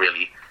really,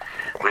 really,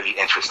 really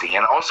interesting.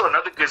 And also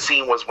another good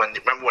scene was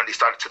remember when they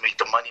started to make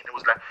the money, and it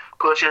was like,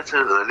 push it to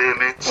the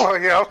limits. Oh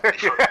yeah.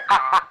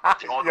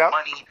 All the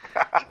money.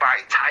 He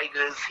buying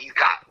tigers. He's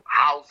got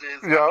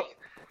houses. Yeah. I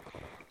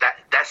mean,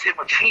 that's him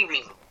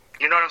achieving.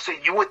 You know what I'm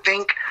saying? You would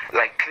think,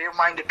 like,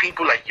 clear-minded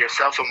people like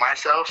yourself and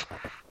myself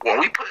when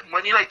we put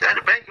money like that in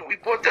the bank and we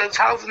bought those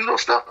houses and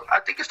those stuff, I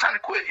think it's time to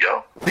quit,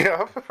 yo.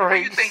 Yeah, right. What do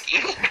you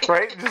think?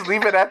 Right? Just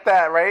leave it at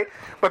that, right?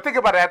 But think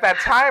about it. At that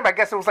time, I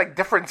guess it was like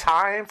different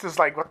times. It's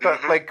like, what the,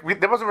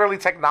 there wasn't really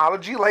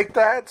technology like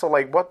that. So,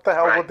 like, what the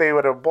hell would they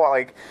would have bought?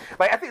 Like,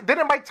 I think,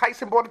 didn't Mike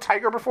Tyson bought a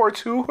tiger before,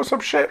 too, or some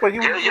shit? When he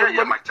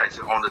Yeah, Mike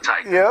Tyson owned the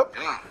tiger. Yep.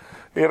 Yeah.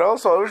 You know,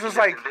 so it was just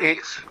like,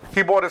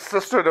 he bought his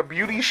sister the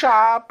beauty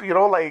shop, you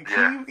know, like,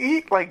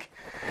 he like,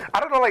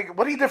 I don't know, like,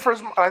 what he did for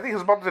his, I think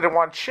his mother didn't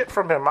want shit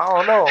from him, I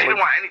don't know. She didn't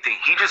want anything,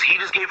 he just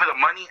gave her the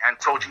money and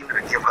told you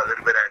to give her a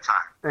little bit at a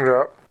time.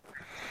 Yeah.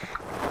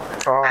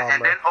 Oh,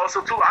 and then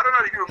also, too, I don't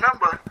know if you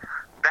remember,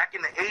 back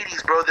in the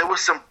 80s, bro, there was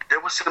some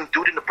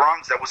dude in the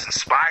Bronx that was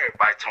inspired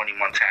by Tony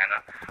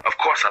Montana. Of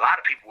course, a lot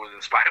of people were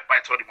inspired by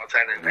Tony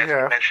Montana, as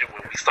we mentioned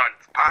when we started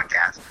the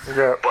podcast.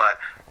 Yeah. But,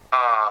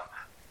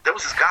 there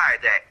was this guy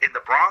that in the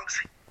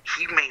Bronx,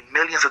 he made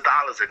millions of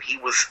dollars, and he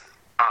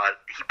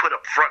put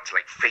up fronts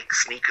like fake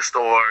sneaker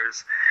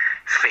stores,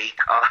 fake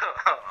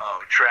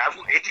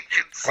travel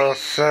agencies. Oh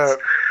shit!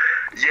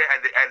 Yeah,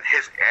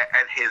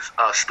 and his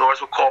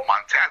stores were called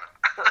Montana.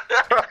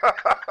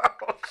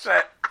 Oh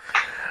shit!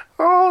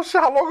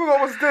 How long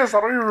ago was this? I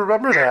don't even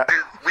remember that.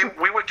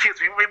 We were kids.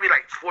 We were maybe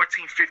like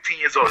 14, 15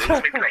 years old. It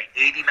was maybe like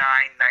 89,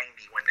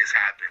 90 when this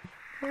happened.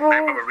 I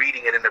remember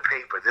reading it in the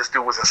paper. This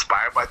dude was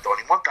inspired by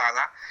Tony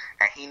Montana,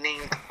 and he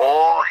named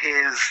all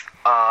his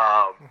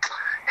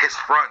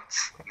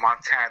fronts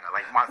Montana,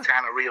 like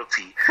Montana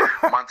Realty,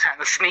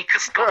 Montana Sneaker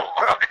Store.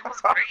 It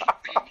was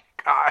crazy.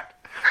 God.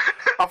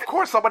 Of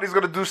course somebody's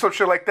gonna do some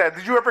shit like that.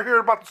 Did you ever hear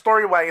about the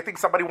story where I think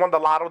somebody won the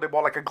lotto, they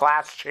bought like a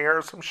glass chair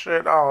or some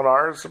shit? I don't know,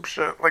 or some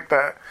shit like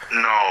that.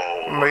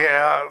 No.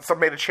 Yeah, some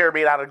made a chair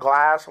made out of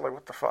glass. I'm like,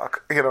 what the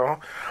fuck? You know?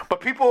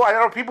 But I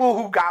know people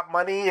who got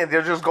money and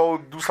they'll just go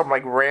do some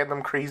like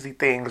random crazy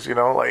things, you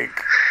know,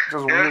 like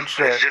just weird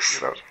shit. Just,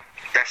 you know?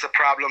 That's a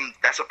problem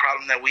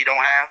that we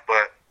don't have,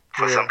 but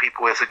for some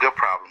people it's a good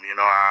problem, you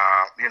know.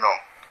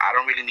 I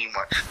don't really need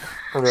much.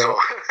 Yeah. So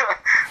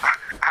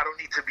I don't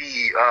need to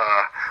be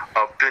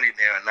a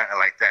billionaire or nothing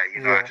like that,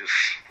 you know.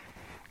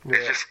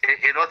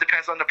 It all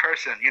depends on the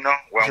person, you know,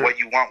 what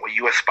you want, what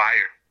you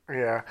aspire.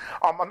 Yeah.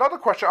 Another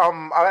question.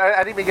 I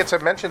didn't even get to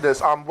mention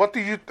this. What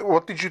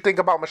did you think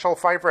about Michelle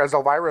Pfeiffer as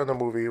Elvira in the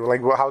movie?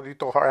 Like, how do you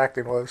think her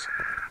acting was?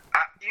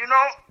 You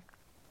know,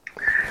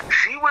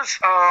 she was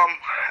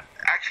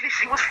actually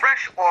she was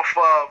fresh off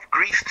of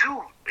Grease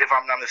 2, if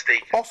I'm not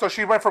mistaken. Oh, so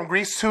she went from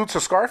Grease 2 to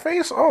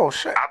Scarface? Oh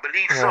shit. I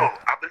believe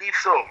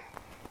so.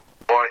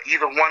 Or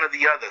either one or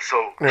the other.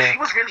 So she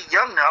was really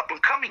young and up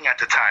and coming at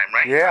the time,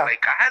 right? Yeah.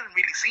 Like I hadn't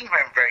really seen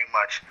her very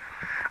much.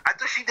 I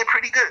thought she did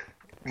pretty good.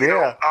 You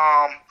know,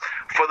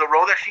 for the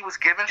role that she was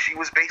given, she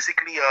was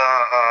basically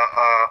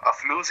a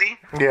floozy.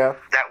 Yeah.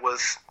 That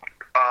was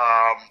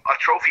a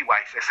trophy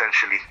wife,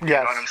 essentially. Yes. You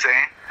know what I'm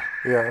saying?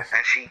 Yes.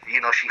 And she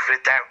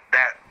fit that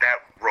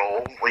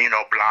role. You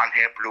know, blonde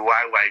hair, blue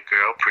eye, white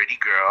girl, pretty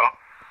girl,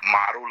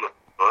 model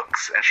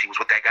looks, and she was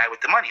with that guy with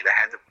the money that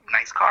had the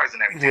nice cars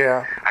and everything.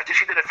 Yeah. I think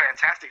she did a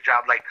fantastic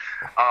job. Like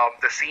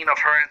the scene of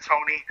her and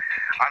Tony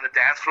on the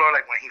dance floor,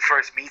 like when he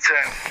first meets her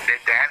and they're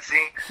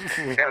dancing,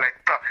 they're like,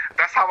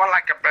 "That's how I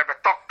like it, baby.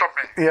 Talk to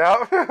me." Yeah.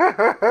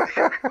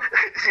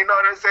 You know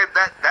what I'm saying?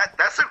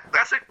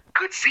 That's a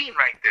good scene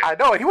right there. I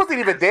know. He wasn't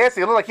even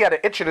dancing. It looked like he had an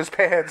itch in his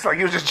pants. Like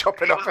he was just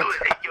jumping up and down.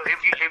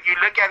 If you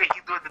look at it,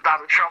 he's doing the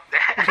Donald Trump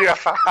dance. Yeah.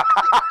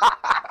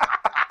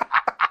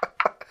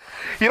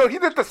 You know, he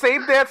did the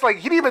same dance. Like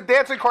he didn't even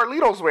dance in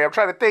Carlito's way. I'm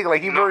trying to think.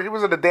 Like he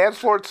was in the dance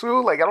floor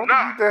too. Like I don't think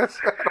he danced.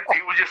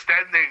 He was just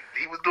standing there.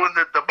 He was doing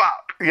the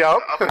bop. Yep.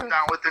 Up and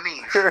down with the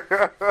knees.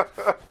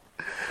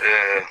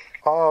 Yeah.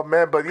 Oh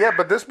man,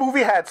 but this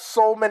movie had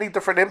so many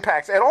different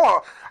impacts, and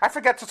I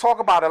forgot to talk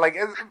about it. Like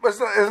it's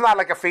not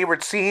like a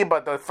favorite scene,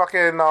 but the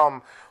fucking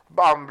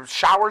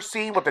shower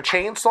scene with the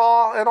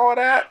chainsaw and all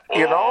that.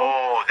 You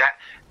know, that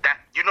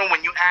you know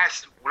when you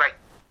asked like.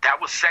 That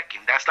was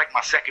second. That's like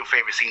my second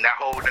favorite scene. That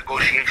whole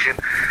negotiation.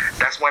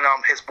 That's when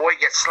his boy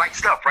gets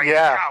sliced up right in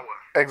the shower.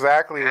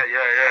 Exactly.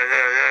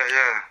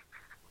 Yeah.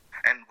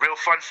 And real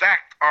fun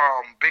fact,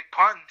 Big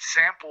Pun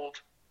sampled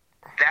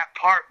that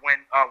part when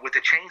with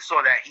the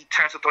chainsaw that he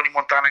turns to Tony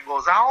Montana and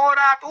goes,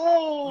 "Ahora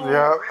tú!"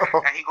 Yeah.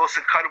 And he goes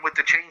to cut him with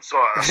the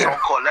chainsaw, a song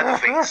called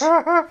Leatherface.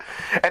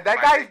 And that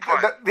guy,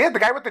 the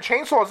guy with the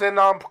chainsaw is in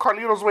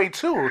Carlito's Way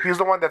too. He's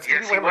the one that's he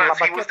was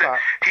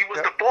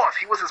the boss.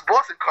 He was his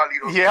boss in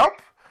Carlito's Way.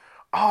 Yep.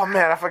 Oh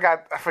man, I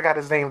forgot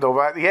his name though,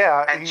 but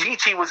yeah. And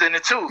Chi-Chi was in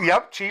it too.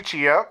 Yep, Chi-Chi,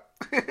 yep.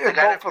 The guy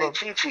that played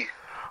Chi-Chi.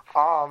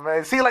 Oh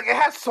man, see, like it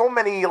has so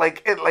many,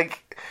 like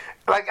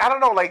I don't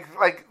know, like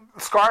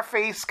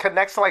Scarface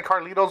connects to like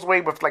Carlito's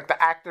Way with like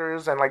the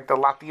actors and like the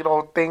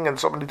Latino thing in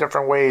so many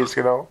different ways,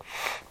 you know.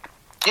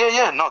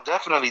 Yeah, no,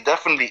 definitely.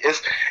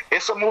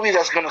 It's a movie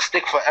that's gonna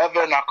stick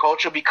forever in our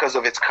culture because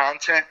of its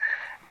content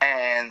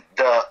and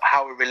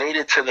how it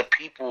related to the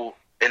people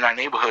in our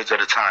neighborhoods at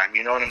the time,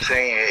 you know what I'm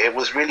saying? It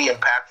was really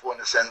impactful in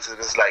the sense that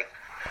it's like,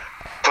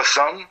 for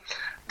some,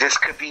 this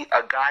could be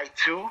a guide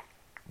to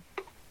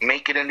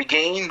make it in the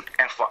game,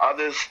 and for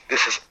others,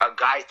 this is a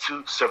guide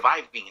to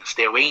survive being and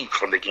stay away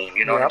from the game.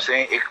 You know what I'm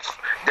saying?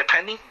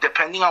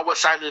 Depending on what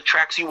side of the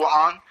tracks you were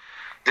on,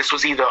 this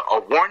was either a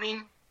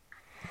warning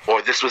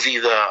or this was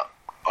either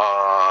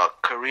a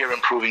career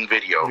improving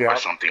video or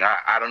something.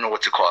 I don't know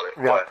what to call it,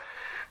 but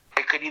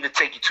it could either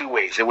take you two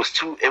ways. It was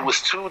two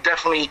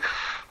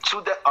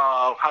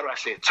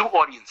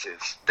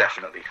audiences,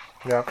 definitely.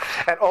 Yeah.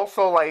 And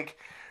also, like,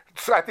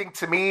 so I think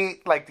to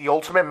me, like, the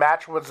ultimate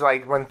match was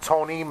like when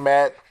Tony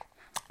met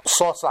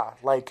Sosa.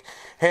 Like,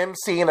 him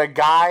seeing a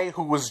guy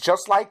who was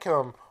just like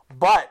him,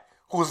 but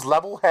who's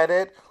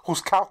level-headed,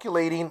 who's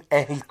calculating,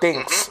 and he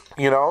thinks,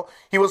 you know?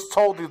 He was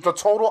told the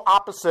total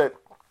opposite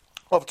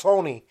of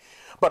Tony.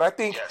 But I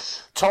think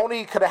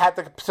Tony could have had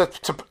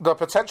the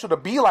potential to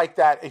be like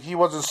that if he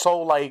wasn't so,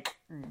 like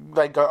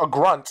a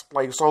grunt,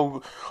 like,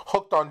 so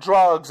hooked on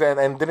drugs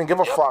and didn't give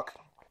a fuck.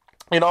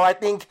 You know, I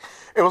think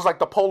it was like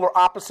the polar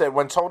opposite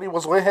when Tony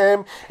was with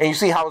him, and you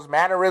see how his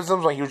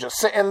mannerisms when he was just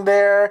sitting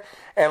there,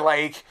 and,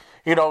 like,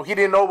 you know, he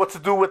didn't know what to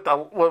do with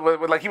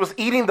like, he was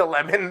eating the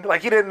lemon,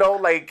 like, he didn't know,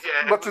 like,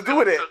 what to do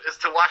with it. It's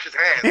to wash his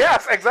hands.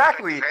 Yes,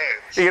 exactly.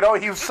 You know,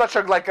 he was such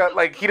a,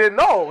 like, he didn't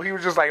know. He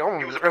was just like, oh.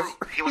 He was a brute.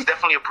 He was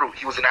definitely a brute.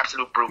 He was an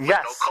absolute brute.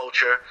 Yes. With no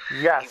culture.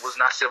 Yes. He was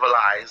not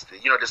civilized.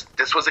 You know,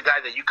 this was a guy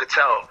that you could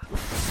tell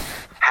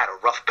had a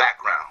rough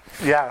background.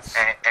 Yes.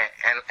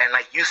 And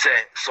like you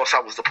said,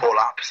 Sosa was the polar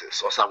opposite.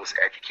 Sosa was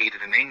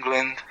educated in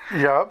England.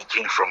 Yep. He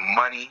came from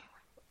money,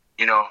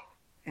 you know.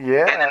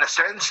 Yeah. And in a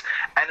sense,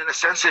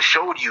 it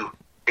showed you,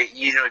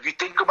 you know, if you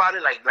think about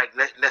it,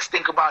 let's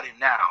think about it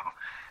now,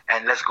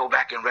 and let's go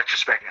back in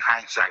retrospect, in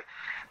hindsight,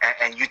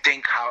 and you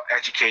think how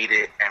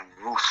educated and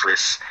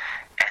ruthless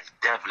and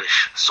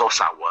devilish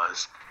Sosa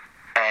was,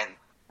 and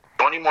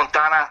Tony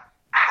Montana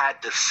had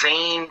the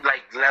same,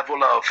 like,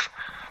 level of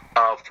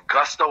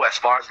gusto as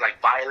far as,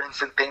 like,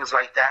 violence and things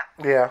like that.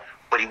 Yeah.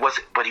 But he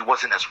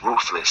wasn't as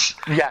ruthless.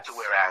 Yes. To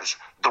whereas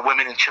the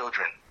women and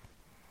children.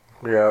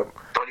 Yeah.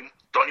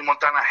 Tony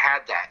Montana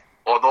had that.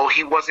 Although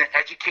he wasn't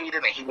educated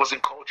and he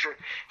wasn't cultured,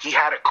 he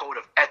had a code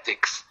of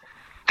ethics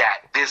that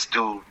this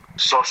dude,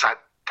 Sosa,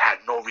 had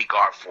no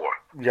regard for.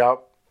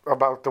 Yep.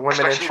 About the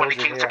women and children. Especially when it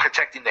came to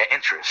protecting their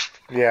interest.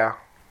 Yeah.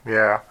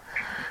 Yeah.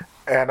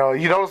 And,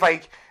 you know, it's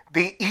like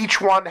each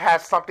one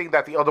has something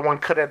that the other one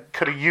could have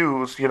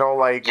used, you know,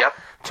 like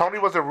Tony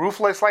wasn't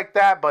ruthless like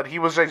that, but he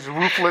was just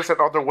ruthless in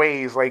other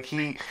ways. Like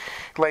he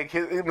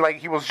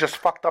was just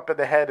fucked up in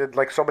the head in,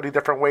 like, so many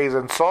different ways.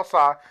 And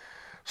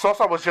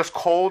Sosa was just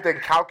cold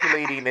and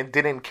calculating and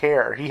didn't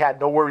care. He had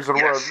no worries in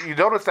the world. You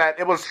notice that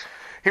he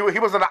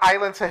was an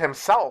island to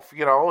himself,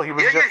 you know. He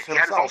was just himself. He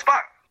had his own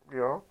spot. You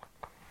know?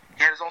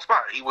 He had his own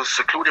spot. He was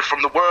secluded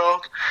from the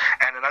world.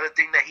 And another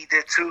thing that he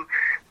did too,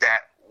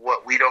 that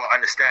what we don't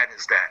understand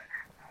is that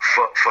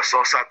for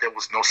Sosa, there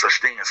was no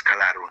such thing as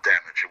collateral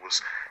damage. It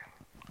was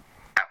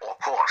at all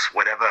costs,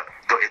 whatever,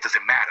 it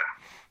doesn't matter.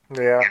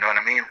 Yeah. You know what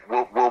I mean?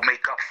 We'll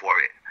make up for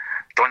it.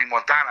 Tony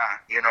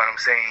Montana, you know what I'm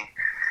saying?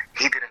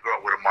 He didn't grow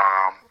up with a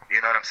mom.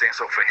 You know what I'm saying?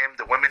 So for him,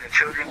 the women and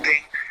children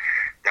thing,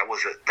 that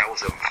was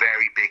a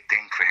very big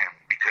thing for him,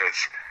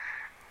 because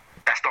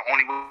that's the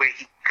only way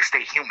he could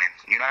stay human.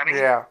 You know what I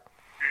mean? Yeah.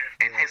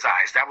 In his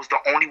eyes, that was the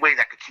only way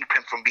that could keep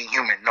him from being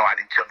human. No, I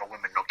didn't kill no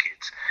women, no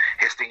kids.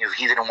 His thing is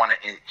he didn't want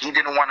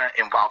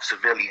to involve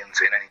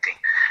civilians in anything.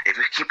 If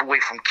you keep away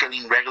from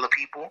killing regular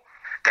people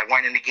that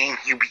weren't in the game,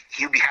 he'll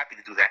be happy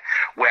to do that.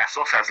 Whereas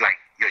Sosa's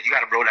like, yo, you got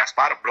to blow that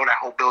spot up, blow that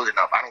whole building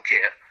up. I don't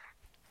care.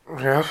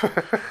 Yeah.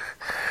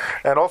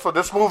 And also,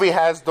 this movie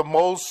has the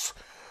most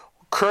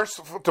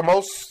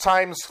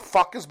times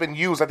fuck has been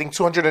used. I think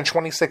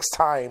 226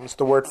 times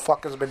the word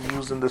fuck has been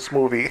used in this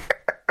movie.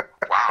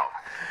 Wow.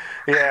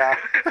 Yeah.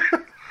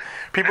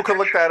 People can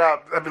look that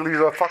up. I believe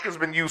the fuck has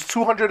been used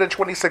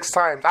 226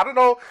 times. I don't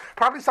know.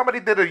 Probably somebody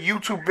did a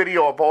YouTube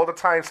video of all the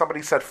times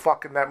somebody said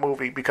fuck in that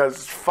movie,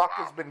 because fuck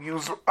has been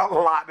used a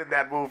lot in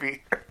that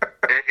movie.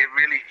 it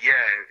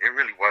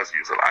really was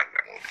used a lot in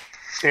that movie.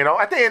 You know,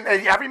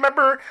 I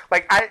remember,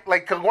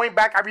 going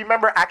back, I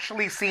remember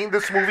actually seeing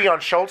this movie on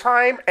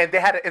Showtime, and they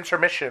had an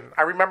intermission.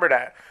 I remember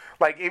that.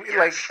 I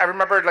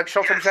remember,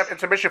 Showtime used to have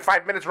intermission,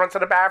 5 minutes, run to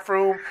the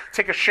bathroom,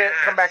 take a shit,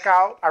 come back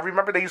out. I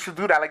remember they used to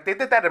do that. Like, they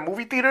did that in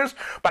movie theaters,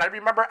 but I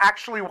remember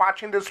actually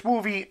watching this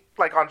movie,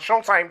 like, on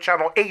Showtime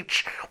Channel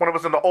H, when it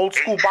was in the old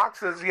school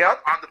boxes.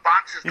 Yep. On the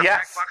boxes, the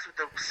black box with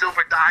the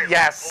silver dial.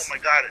 Yes. Oh,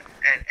 my God.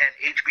 And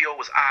HBO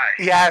was I.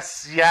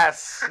 Yes.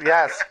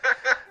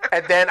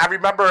 And then I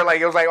remember,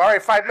 it was like, all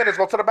right, 5 minutes,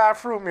 go to the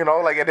bathroom, you know,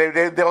 like,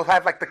 and they'll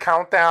have, the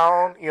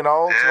countdown, you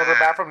know, to go to the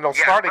bathroom, and they'll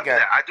start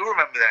again. I do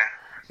remember that.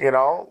 You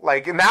know,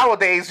 like,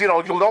 nowadays, you know,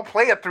 you don't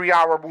play a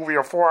 3-hour movie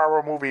or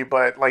 4-hour movie,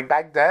 but,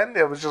 back then,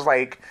 it was just,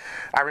 I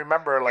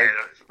remember,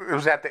 it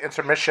was at the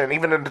intermission,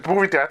 even in the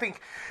movie theater. I think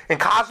in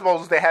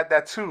Cosmos, they had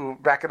that, too,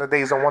 back in the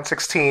days on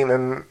 116,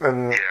 and yeah, I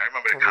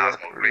remember the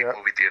Cosmos, great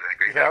movie theater,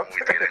 great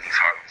movie theater in East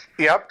Harlem.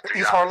 Yep,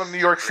 East Harlem, New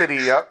York City,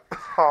 yep.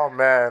 Oh,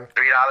 man.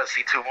 $3,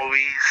 see 2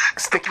 movies,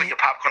 put your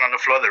popcorn on the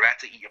floor, the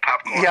rats will eat your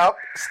popcorn. Yep,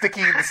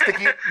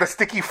 the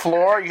sticky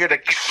floor, you hear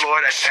the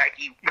floor, that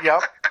tacky.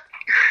 Yep.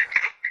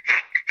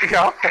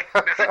 Yeah.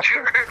 That's what you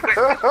heard when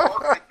you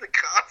walked in the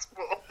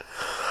gospel.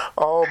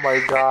 Oh my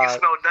God. And you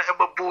smell nothing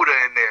but Buddha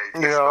in there.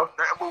 You smell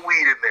nothing but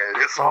weed in there.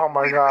 Oh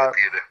my God.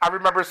 I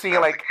remember seeing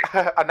like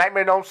A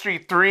Nightmare on Elm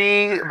Street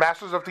 3,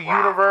 Masters of the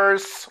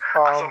Universe.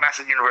 I saw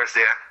Masters of the Universe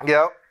there.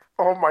 Yep.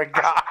 Oh my God.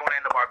 I saw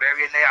Conan the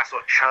Barbarian there. I saw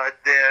Chud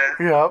there.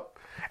 Yep.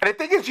 And the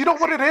thing is, you know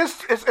what it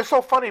is? It's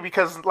so funny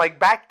because like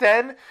back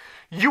then,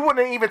 you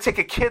wouldn't even take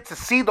a kid to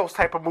see those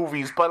type of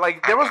movies. But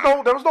like there was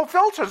no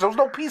filters. There was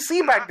no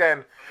PC back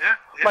then.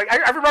 Yeah. Like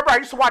I remember I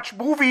used to watch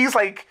movies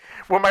like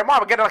when my mom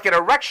would get like an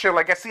erection,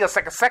 like I see us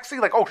like a sexy,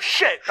 like oh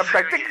shit,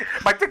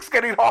 my dick's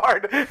getting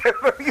hard.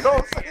 You know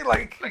what I'm saying?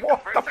 Like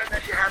what the first time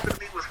that shit happened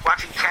to me was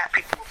watching Cat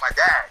People with my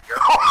dad. Yo.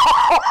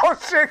 Oh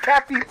shit,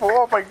 Cat People!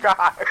 Oh my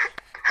God!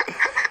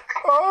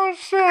 Oh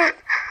shit!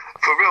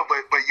 For real,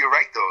 but you're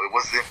right though. It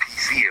wasn't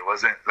PC. It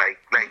wasn't like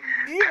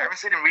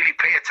parents didn't really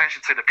pay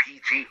attention to the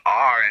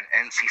PGR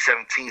and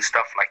NC-17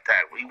 stuff like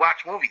that. We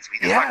watch movies. We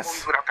just watch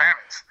movies with our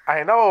parents.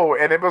 I know,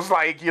 and it was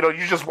like you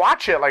just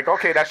watch it like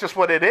okay, that's just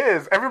what it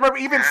is. I remember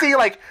even seeing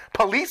like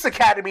Police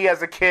Academy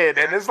as a kid,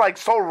 and it's like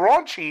so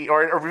raunchy,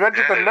 or Revenge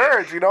of the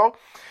Nerds, you know.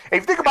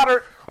 If you think about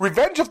it,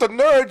 Revenge of the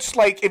Nerds,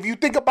 like if you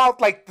think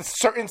about like the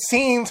certain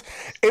scenes,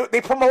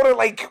 they promoted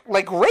like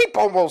rape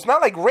almost,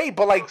 not like rape,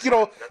 but like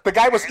the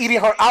guy was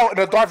eating her out in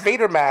a Darth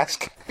Vader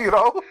mask, and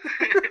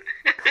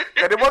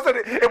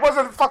it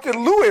wasn't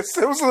fucking Lewis.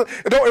 It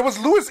was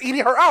Lewis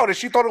eating her out, and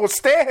she thought it was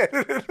Stan.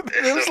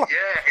 It was like,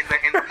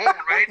 in the moon,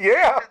 right?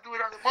 Yeah. Let's do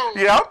it on the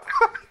moon.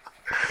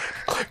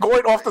 Yep.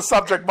 Going off the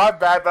subject, my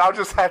bad, but I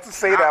just had to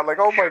say that. Like,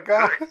 oh my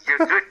God. You're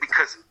good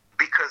because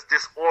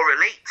this all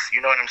relates,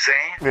 you know what I'm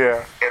saying?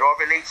 Yeah. It all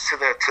relates to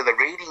the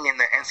rating in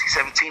the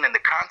NC-17 and the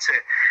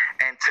content.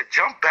 And to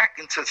jump back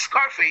into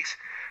Scarface,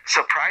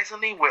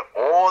 surprisingly, with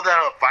all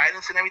the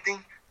violence and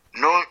everything,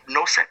 no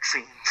sex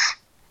scenes.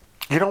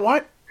 You know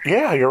what?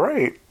 Yeah, you're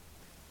right.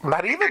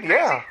 Not even.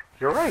 Yeah,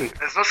 you're right.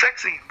 There's no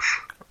sex scenes.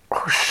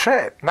 Oh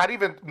shit! Not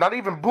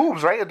even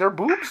boobs, right? Are there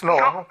boobs? No,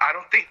 I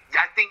don't think.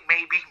 I think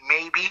maybe.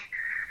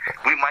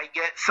 We might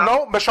get some.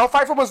 No, Michelle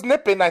Pfeiffer was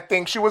nipping. I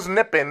think she was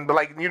nipping, but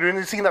like you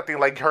didn't see nothing.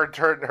 Like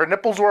her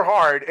nipples were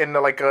hard, and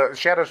like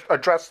she had a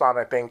dress on.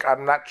 I think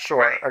I'm not sure.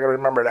 Right. I gotta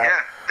remember that.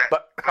 Yeah,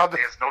 but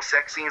there's no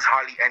sex scenes,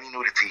 hardly any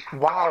nudity.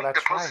 Wow, that's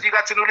the closest right. you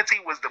got to nudity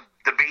was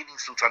the bathing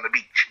suits on the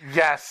beach.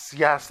 Yes,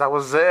 that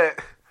was it.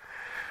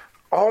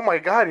 Oh my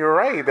God, you're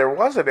right. There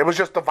wasn't. It was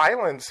just the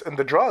violence and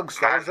the drugs.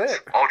 That was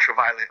it. Ultra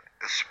violent,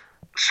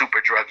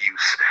 super drug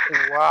use.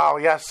 Wow.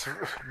 Yes,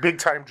 big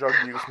time drug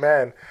use,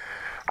 man.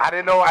 I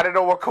didn't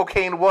know what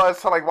cocaine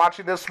was till like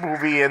watching this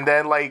movie, and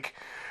then like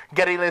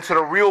getting into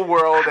the real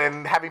world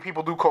and having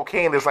people do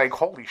cocaine is like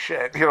holy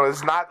shit.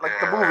 It's not like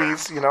the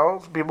movies.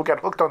 People get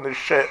hooked on this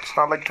shit. It's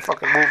not like the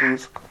fucking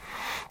movies.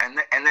 And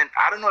then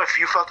I don't know if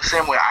you felt the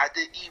same way I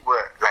did,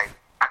 but like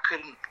I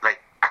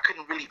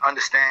couldn't really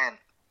understand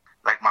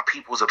like my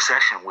people's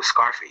obsession with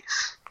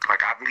Scarface.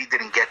 Like I really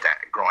didn't get that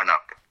growing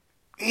up.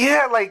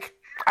 Yeah, like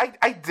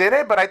I did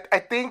it, but I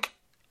think.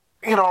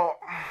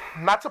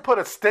 Not to put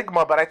a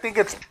stigma, but I think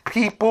it's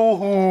people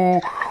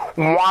who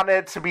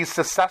wanted to be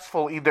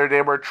successful. Either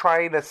they were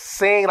trying to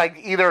sing, like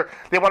either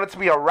they wanted to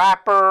be a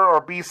rapper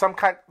or be some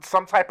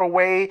type of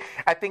way.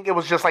 I think it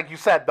was just like you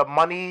said, the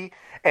money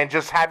and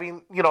just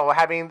having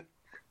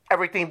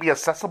everything be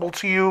accessible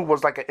to you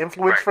was like an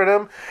influence for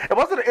them. It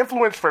wasn't an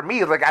influence for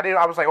me. Like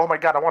I was like, oh my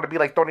God, I want to be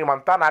like Tony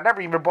Montana. I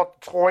never even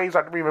bought the toys.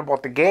 I never even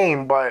bought the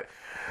game, but.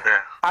 Yeah.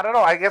 I don't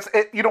know. I guess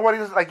you know what it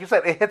is, like you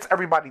said, it hits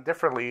everybody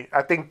differently.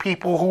 I think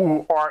people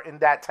who are in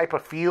that type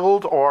of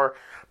field, or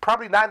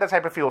probably not in that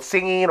type of field,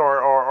 singing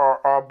or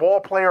a ball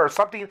player or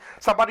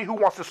somebody who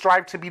wants to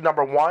strive to be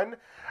number one,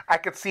 I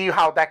could see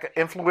how that could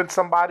influence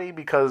somebody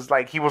because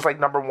like he was like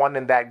number one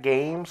in that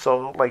game,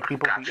 so like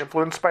people be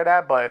influenced by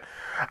that. But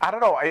I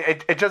don't know.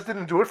 It just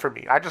didn't do it for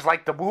me. I just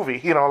liked the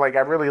movie. Like I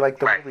really liked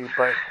the movie,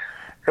 but.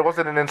 It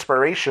wasn't an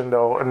inspiration,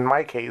 though, in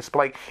my case. But,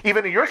 like,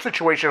 even in your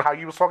situation, how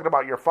you was talking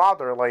about your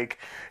father, like,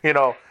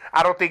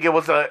 I don't think it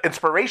was an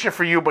inspiration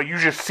for you, but you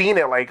just seen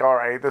it, like, all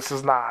right, this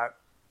is not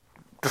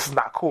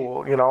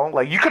cool,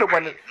 Like, you could have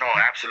went... No,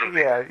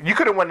 absolutely. Yeah, you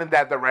could have went in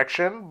that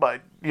direction,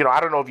 but, I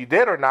don't know if you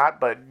did or not,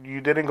 but you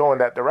didn't go in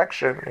that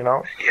direction, Yeah, no,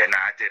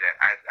 I didn't.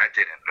 I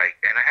didn't. Like,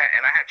 and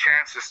I had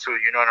chances to,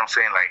 you know what I'm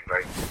saying?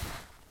 Like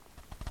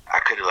I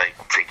could have, like,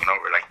 taken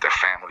over, like, the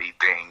family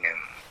thing, and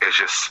it's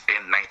just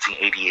in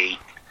 1988...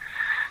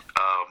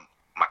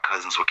 my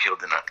cousins were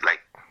killed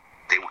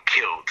they were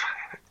killed.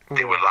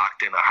 They were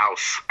locked in a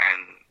house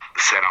and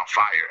set on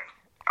fire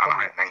on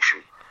High 9th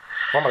Street.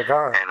 Oh my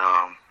God. And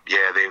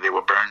they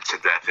were burned to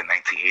death in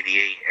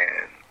 1988,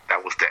 and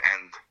that was the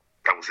end.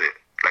 That was it.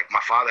 Like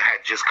my father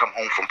had just come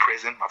home from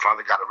prison. My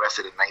father got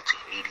arrested in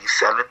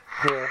 1987.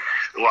 Yeah.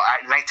 Well,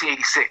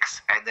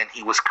 1986, and then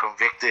he was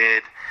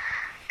convicted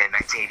in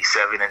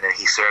 1987, and then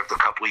he served a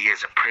couple of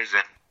years in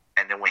prison.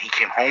 And then when he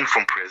came home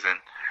from prison,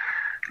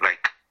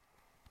 like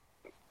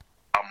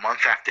a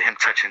month after him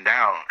touching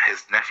down,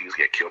 his nephews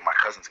get killed, my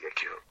cousins get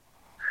killed,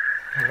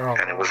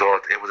 and it was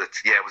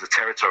a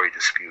territory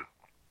dispute,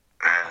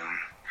 and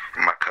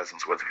my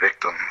cousins were the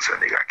victims,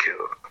 and they got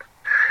killed.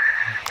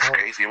 It's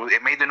crazy.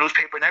 It made the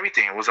newspaper and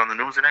everything. It was on the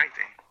news and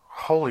everything.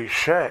 Holy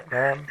shit,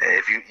 man.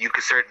 If you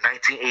could search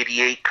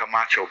 1988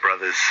 Camacho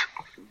brothers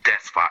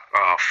death in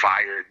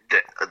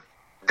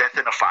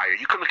a fire.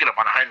 You could look it up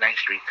on 109th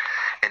Street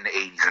in the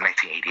 80s in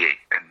 1988,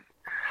 and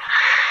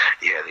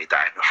yeah, they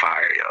died in the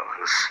fire, yo.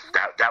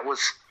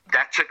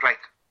 That took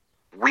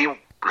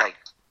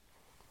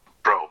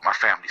bro, my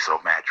family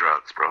sold mad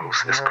drugs, bro.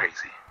 It's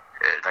crazy,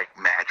 like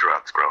mad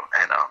drugs, bro.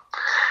 And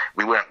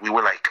we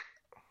were like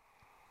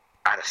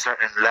at a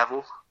certain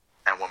level,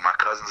 and when my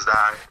cousins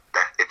died,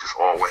 it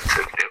all went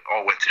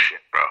to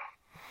shit, bro.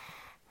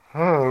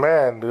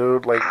 Man,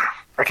 dude, like,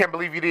 I can't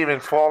believe you didn't even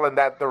fall in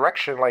that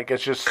direction. Like,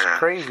 it's just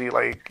crazy.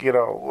 Like, you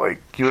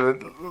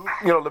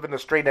live in the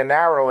straight and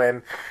narrow,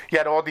 and you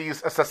had all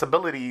these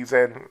accessibilities,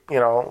 and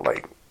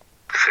like.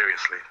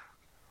 Seriously.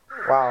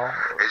 Wow.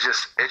 It's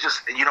just,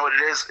 you know what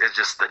it is? It's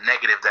just the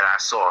negative that I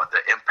saw,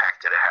 the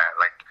impact that it had.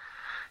 Like,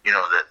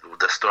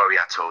 the story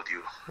I told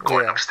you,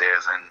 going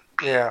upstairs and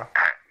being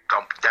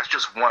that's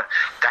just one.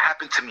 That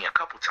happened to me a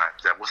couple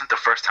times. That wasn't the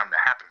first time that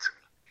happened to me.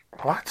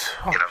 What?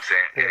 You know what I'm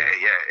saying?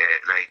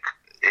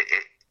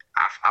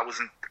 I was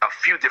in a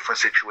few different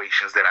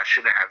situations that I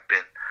shouldn't have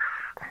been,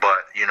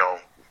 but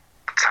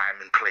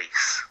time and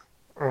place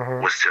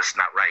was just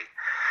not right,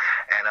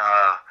 and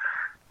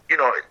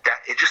that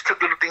it just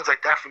took little things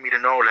like that for me to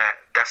know that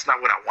that's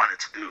not what I wanted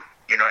to do.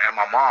 And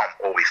my mom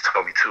always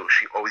told me too.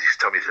 She always used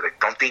to tell me, she's like,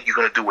 don't think you're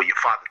gonna do what your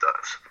father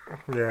does.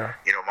 Yeah.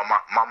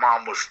 My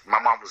mom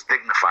was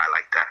dignified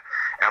like that,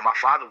 and my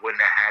father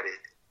wouldn't have had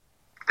it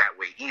that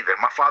way either.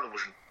 My father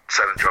wasn't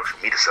selling drugs for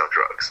me to sell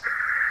drugs.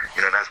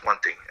 That's one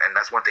thing. And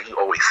that's one thing he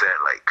always said,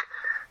 like,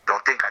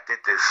 don't think I did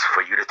this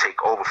for you to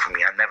take over for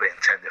me. I never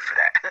intended for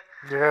that.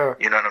 Yeah.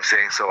 You know what I'm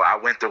saying? So I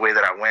went the way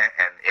that I went,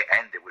 and it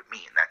ended with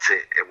me, and that's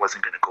it. It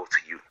wasn't going to go to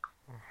you.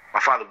 My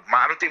father,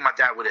 I don't think my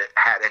dad would have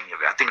had any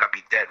of it. I think I'd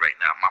be dead right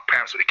now. My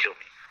parents would have killed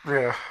me.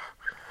 Yeah.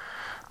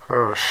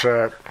 Oh,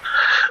 shit.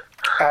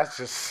 That's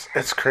just,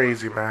 it's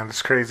crazy, man.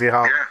 It's crazy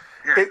how,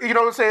 you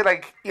know what I'm saying?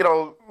 Like,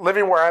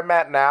 living where I'm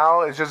at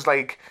now is just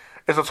like,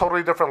 it's a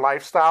totally different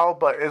lifestyle,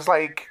 but it's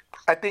like,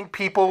 I think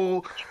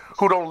people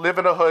who don't live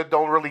in the hood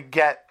don't really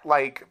get,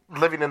 like,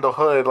 living in the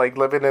hood, like,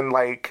 living in,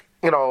 like,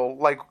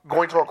 like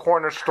going to a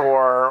corner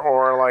store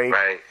or,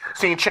 like,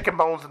 seeing chicken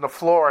bones in the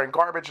floor and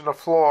garbage in the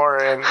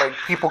floor, and, like,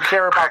 people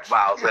care about...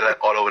 Miles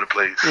all over the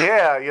place.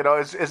 Yeah,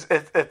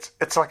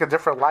 it's like a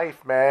different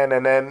life, man,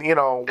 and then,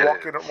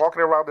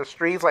 walking around the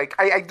streets, like,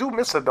 I do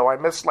miss it, though. I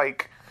miss,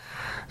 like...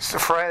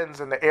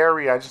 friends in the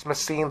area. I just miss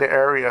seeing the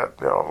area.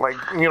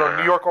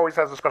 New York always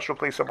has a special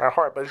place in my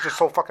heart, but it's just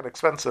so fucking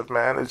expensive,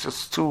 man. It's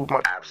just too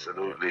much.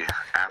 Absolutely,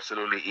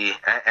 E.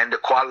 And the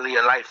quality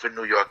of life in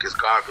New York is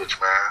garbage,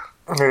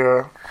 man.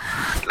 Yeah.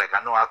 Like,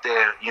 I know out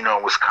there,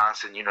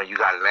 Wisconsin, you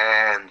got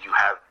land, you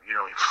have,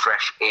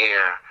 fresh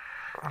air.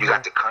 You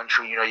got the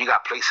country, you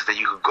got places that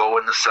you could go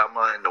in the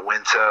summer, in the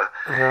winter.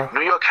 Yeah.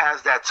 New York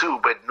has that too,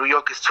 but New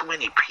York is too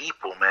many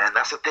people, man.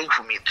 That's the thing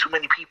for me, too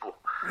many people.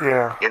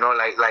 Yeah.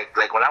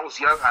 Like when I was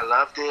young, I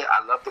loved it.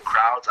 I loved the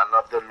crowds. I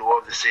loved the lure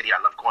of the city.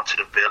 I loved going to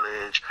the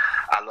Village.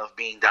 I loved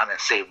being down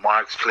at St.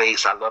 Mark's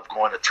Place. I loved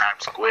going to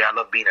Times Square. I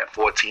loved being at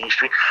 14th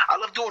Street. I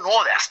love doing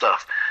all that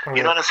stuff.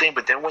 You know what I'm saying?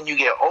 But then when you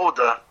get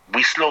older,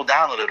 we slow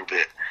down a little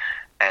bit.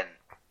 And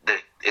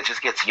it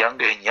just gets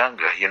younger and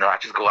younger. I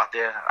just go out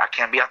there. I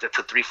can't be out there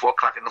till 3-4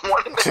 o'clock in the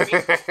morning.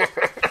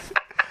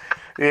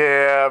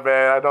 Yeah,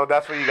 man. I know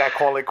that's when you got to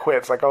call it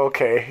quits. Like,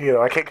 okay,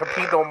 I can't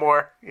compete no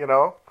more,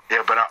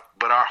 Yeah,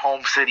 but our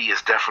home city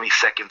is definitely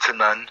second to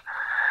none.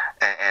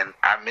 And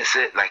I miss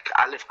it. Like,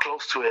 I live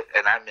close to it,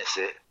 and I miss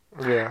it.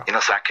 Yeah.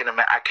 So I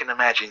can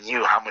imagine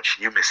how much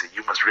you miss it.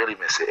 You must really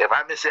miss it. If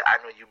I miss it, I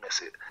know you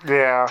miss it.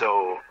 Yeah.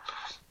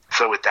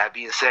 So with that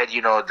being said,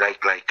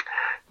 like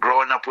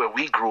growing up where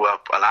we grew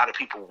up, a lot of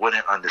people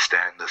wouldn't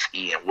understand us,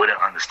 and wouldn't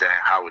understand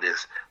how it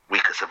is we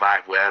could survive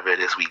wherever it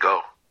is we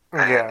go.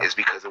 And it's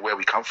because of where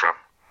we come from.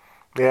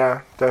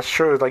 Yeah, that's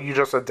true. It's like you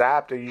just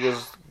adapt, and you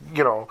just,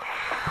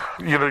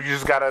 you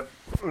just gotta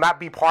not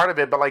be part of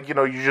it, but like, you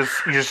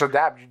just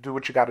adapt. You do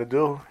what you gotta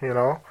do,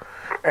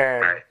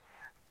 and. Right.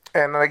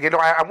 And like,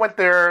 I went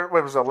there.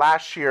 What was it,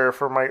 last year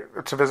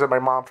to visit my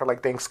mom for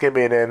like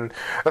Thanksgiving, and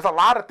there's a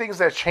lot of things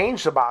that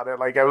changed about it.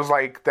 Like, it was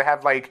like they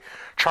have like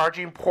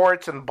charging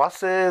ports and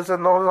buses,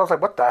 and I was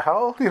like, what the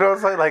hell?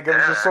 It's like it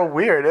was just so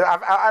weird.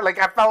 I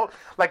felt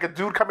like a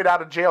dude coming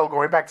out of jail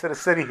going back to the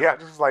city. I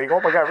was just like,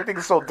 oh my god, everything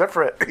is so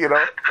different.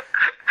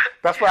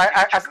 That's why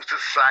I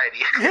society.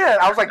 Yeah,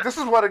 I was like, this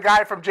is what a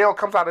guy from jail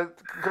comes out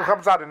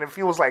and it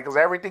feels like, because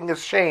everything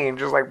has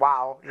changed. It's like,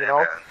 wow,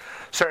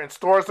 certain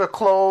stores are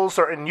closed,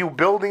 certain new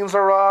buildings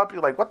are up.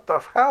 You're like, what the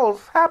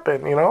hell's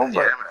happened? But, yeah,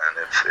 man,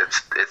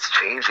 it's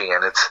changing,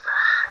 and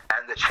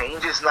the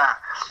change is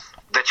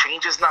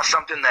not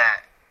something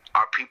that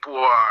our people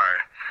are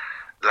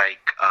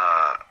like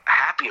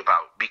happy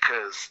about,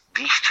 because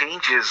these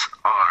changes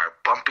are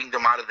bumping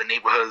them out of the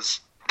neighborhoods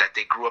that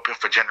they grew up in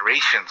for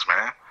generations,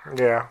 man.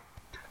 Yeah.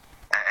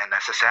 And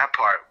that's the sad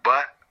part.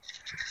 But,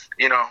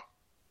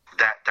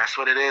 that's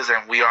what it is,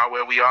 and we are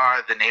where we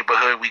are. The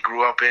neighborhood we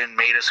grew up in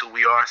made us who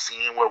we are,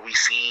 seeing what we've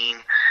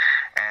seen,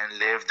 and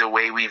lived the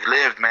way we've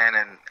lived, man.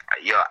 And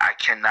I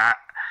can't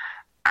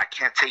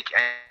take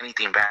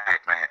anything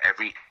back, man.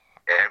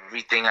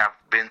 Everything I've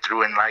been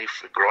through in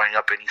life, growing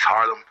up in East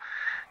Harlem,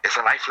 it's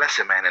a life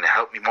lesson, man, and it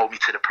helped me mold me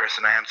to the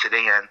person I am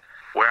today and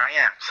where I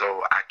am.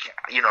 So I can't,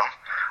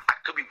 I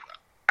could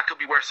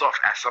be worse off,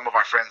 as some of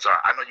our friends are.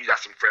 I know you got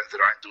some friends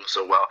that aren't doing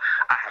so well.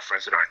 I have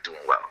friends that aren't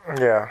doing well.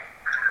 Yeah.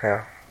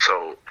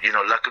 So,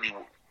 luckily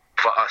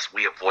for us,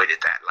 we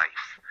avoided that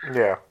life.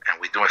 Yeah.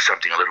 And we're doing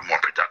something a little more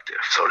productive,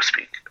 so to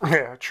speak.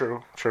 Yeah,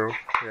 true.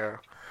 Yeah.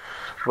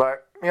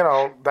 But,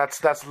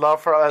 that's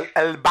love for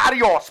El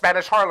Barrio,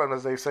 Spanish Harlem,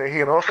 as they say,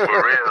 For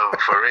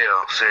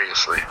real,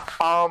 seriously.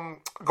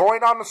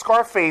 Going on to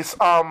Scarface,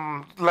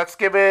 let's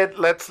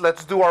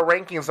do our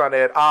rankings on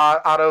it.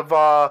 Out of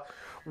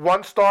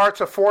 1 star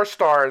to 4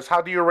 stars,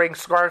 how do you rank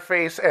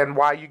Scarface and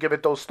why you give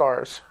it those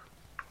stars?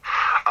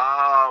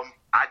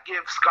 I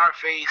give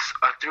Scarface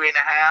a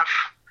 3.5,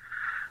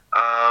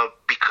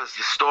 because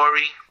the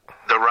story,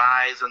 the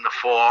rise and the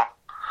fall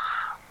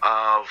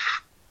of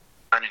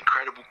an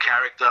incredible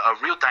character, a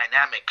real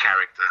dynamic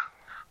character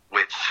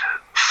with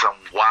some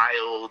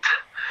wild,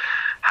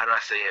 how do I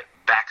say it,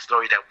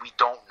 backstory that we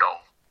don't know.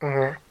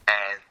 Mm-hmm.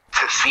 And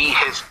to see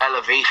his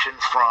elevation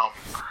from,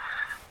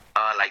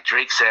 like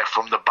Drake said,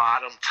 from the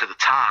bottom to the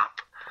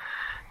top,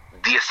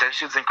 the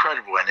ascension is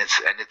incredible, and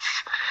it's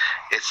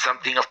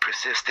something of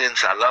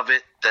persistence. I love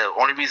it. The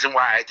only reason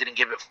why I didn't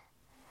give it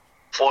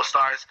 4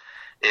 stars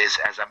is,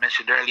 as I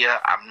mentioned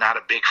earlier, I'm not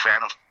a big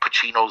fan of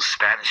Pacino's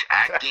Spanish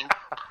acting.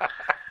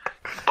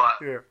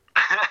 But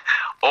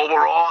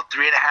overall,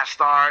 3.5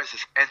 stars.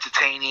 It's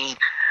entertaining.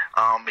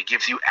 It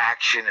gives you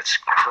action. It's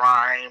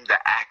crime. The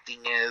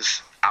acting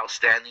is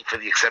outstanding, for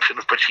the exception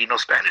of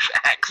Pacino's Spanish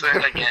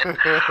accent again.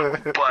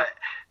 But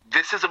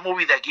this is a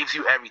movie that gives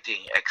you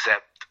everything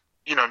except,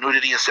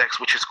 nudity and sex,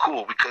 which is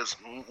cool because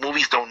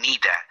movies don't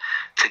need that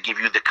to give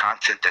you the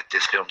content that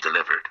this film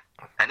delivered.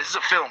 And this is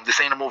a film. This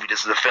ain't a movie.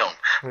 This is a film.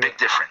 Big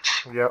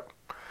difference. Yep.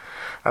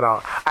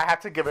 I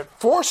had to give it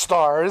 4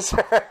 stars.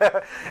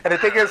 And the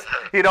thing is,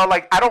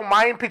 I don't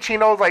mind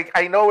Pacino.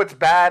 I know it's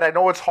bad. I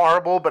know it's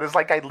horrible, but it's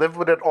I lived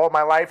with it all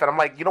my life. And I'm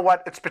like, you know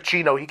what? It's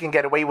Pacino. He can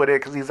get away with it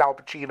because he's Al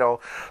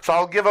Pacino. So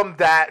I'll give him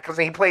that because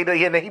he played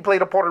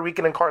a Puerto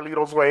Rican in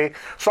Carlito's Way.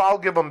 So I'll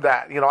give him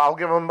that. I'll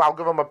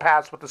give him a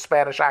pass with the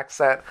Spanish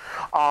accent.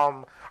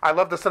 I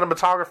love the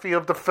cinematography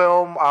of the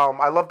film.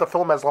 I love the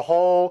film as a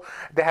whole.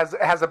 It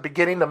has a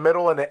beginning, a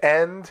middle, and an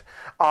end.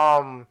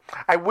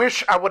 I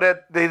wish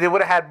they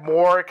would have had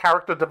more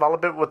character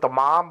development with the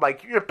mom.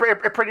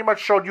 It pretty much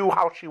showed you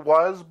how she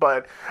was,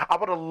 but I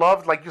would have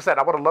loved, like you said,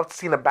 I would have loved to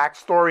see the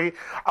backstory.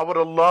 I would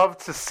have loved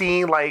to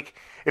see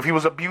if he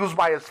was abused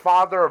by his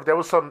father, if there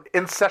was some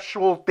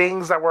incestual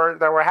things that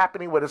were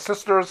happening with his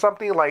sister or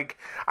something.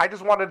 I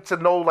just wanted to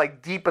know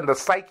deep in the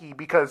psyche,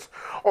 because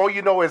all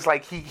you know is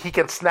he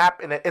can snap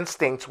in an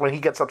instinct when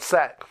he gets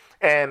upset.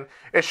 And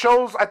it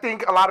shows, I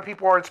think a lot of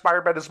people are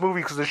inspired by this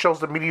movie because it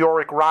shows the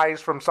meteoric rise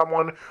from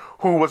someone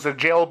who was a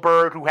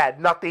jailbird, who had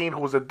nothing,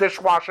 who was a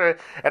dishwasher,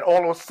 and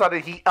all of a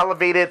sudden he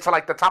elevated to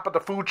the top of the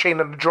food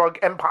chain in the drug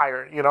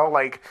empire.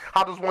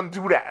 How does one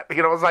do that?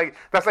 It's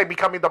that's like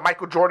becoming the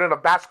Michael Jordan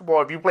of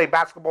basketball. If you play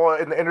basketball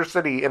in the inner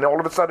city and all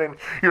of a sudden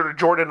you're the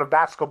Jordan of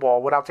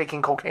basketball without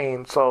taking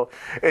cocaine. So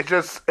it's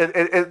just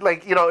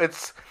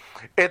it's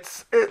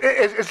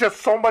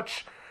just so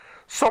much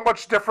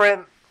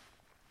different.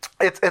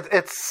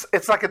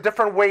 It's like a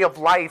different way of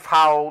life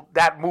how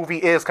that movie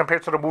is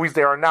compared to the movies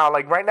there are now.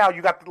 Right now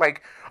you got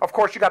of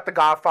course you got The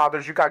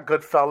Godfathers, you got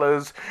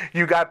Goodfellas,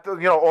 you got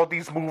all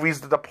these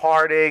movies, The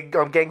Departed,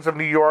 Gangs of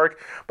New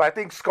York. But I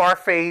think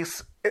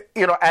Scarface,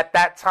 at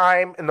that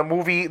time in the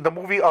movie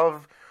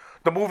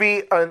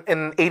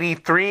in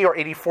 83 or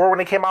 84 when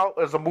it came out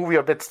is a movie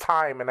of its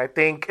time, and I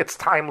think it's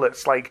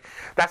timeless.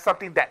 That's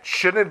something that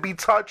shouldn't be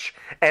touched,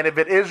 and if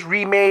it is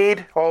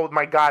remade, oh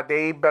my God,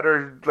 they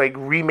better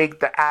remake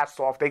the ass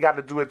off. They got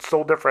to do it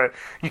so different.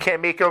 You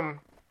can't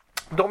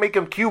don't make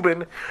him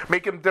Cuban,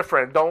 make him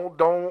different. Don't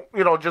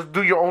just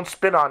do your own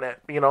spin on it.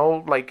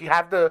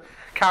 Have the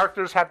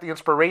characters have the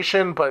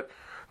inspiration, but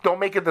don't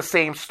make it the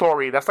same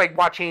story. That's like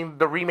watching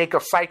the remake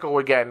of Psycho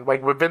again,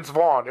 with Vince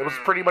Vaughn. It was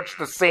pretty much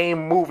the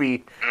same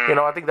movie.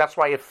 I think that's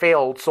why it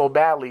failed so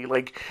badly.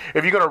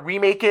 If you're going to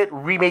remake it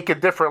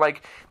different.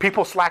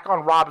 People slack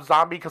on Rob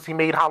Zombie because he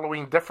made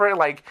Halloween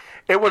different.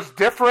 It was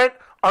different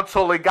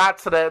until it got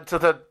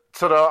to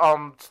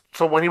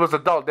when he was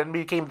adult. Then it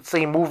became the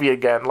same movie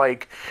again.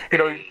 That's a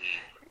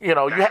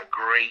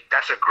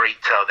great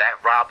tell.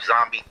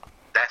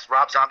 That's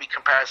Rob Zombie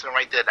comparison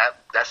right there.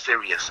 That's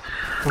serious.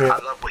 Yeah. I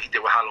love what he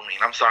did with Halloween.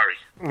 I'm sorry.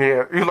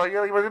 Yeah, no.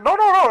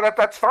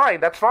 That's fine.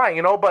 That's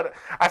fine. But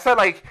I said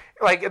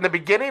in the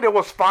beginning it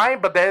was fine,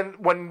 but then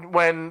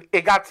when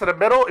it got to the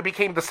middle, it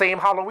became the same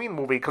Halloween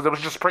movie because it was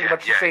just pretty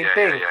much the same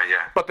thing.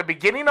 Yeah. But the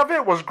beginning of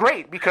it was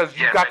great because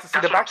you got to see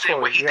the backstory.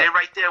 What he did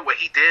right there,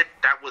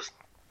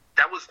 that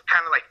was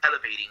kind of like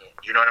elevating it.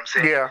 You know what I'm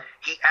saying? Yeah.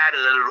 He added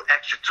a little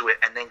extra to it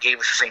and then gave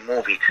us the same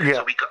movie,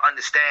 so we could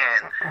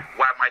understand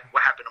what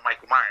happened to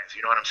Michael Myers.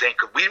 You know what I'm saying?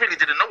 Because we really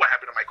didn't know what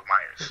happened to Michael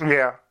Myers.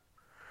 Yeah.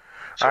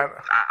 So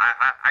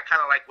I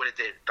kind of like what it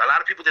did. A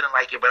lot of people didn't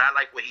like it, but I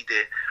like what he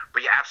did.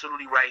 But you're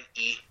absolutely right,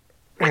 E.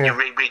 When you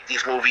remake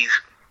these movies,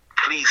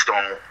 please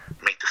don't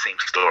make the same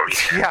story.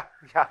 Yeah.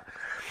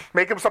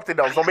 Make him something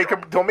else. Don't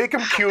make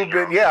him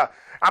Cuban. Yeah.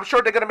 I'm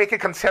sure they're gonna make it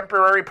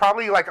contemporary,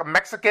 probably like a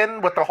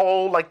Mexican with the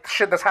whole like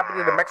shit that's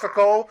happening in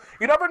Mexico.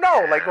 You never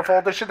know, like with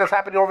all the shit that's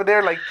happening over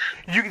there. Like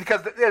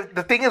because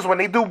the thing is, when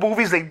they do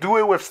movies, they do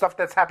it with stuff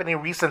that's happening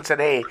recent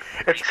today.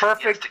 It's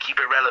perfect to keep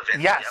it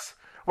relevant. Yes. Yep.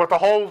 With the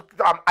whole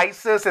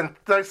ISIS and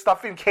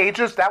stuff in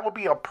cages, that would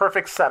be a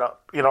perfect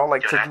setup, to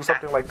do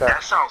something like that.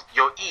 That sounds,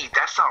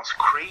 that sounds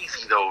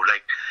crazy though.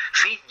 Like,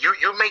 see,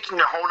 you're making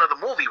a whole other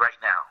movie right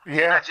now.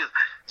 Yeah.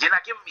 You're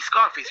not giving me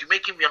Scarface. You're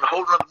making me a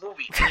whole other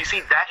movie. And you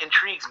see, that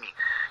intrigues me.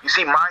 You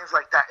see, minds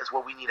like that is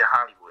what we need in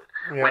Hollywood.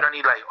 Yeah. We don't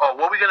need what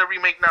are we gonna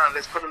remake now?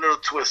 Let's put a little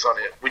twist on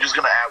it. We're just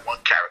gonna add one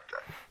character.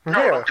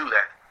 No, don't do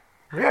that.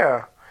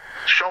 Yeah.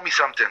 Show me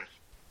something.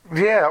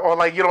 Yeah, or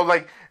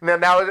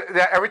now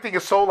everything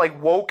is so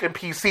woke and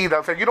PC that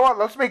it's like, you know what,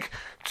 let's make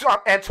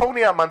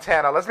Antonia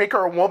Montana, let's make her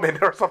a woman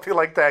or something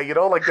like that,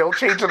 they'll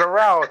change it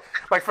around.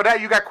 Like for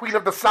that, you got Queen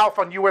of the South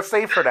on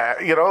USA for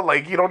that, you don't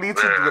need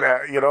to do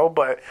that,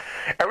 but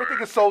everything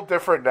is so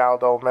different now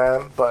though,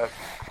 man. But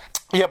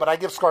yeah, but I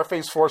give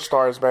Scarface 4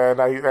 stars, man.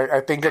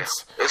 I think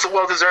it's a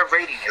well-deserved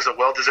rating. It's a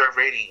well-deserved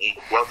rating,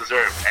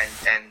 well-deserved,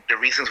 and the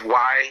reasons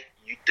why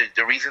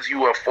the reasons you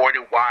were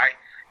afforded why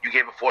you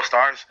gave it 4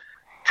 stars.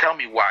 Tell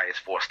me why it's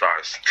 4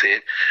 stars.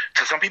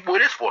 To some people,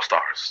 it is 4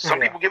 stars. Some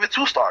people give it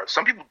 2 stars.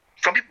 Some people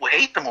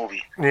hate the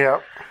movie.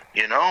 Yeah.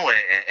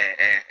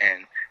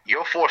 And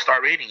your 4-star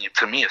rating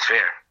to me is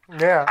fair.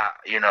 Yeah.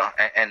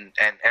 And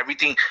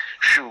everything.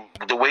 Shoot,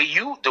 the way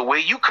you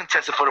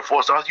contested for the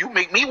 4 stars, you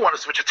make me want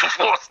to switch it to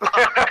 4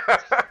 stars.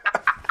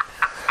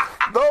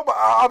 No, but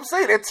I'm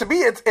saying it to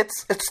me.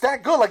 It's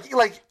that good.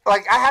 Like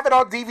I have it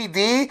on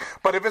DVD,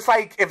 but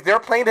if they're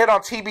playing it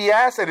on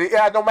TBS,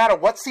 and no matter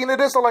what scene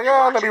it is, I'm like,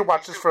 let me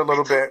watch this for a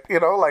little bit.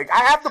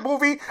 I have the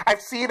movie,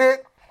 I've seen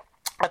it.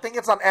 I think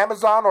it's on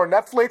Amazon or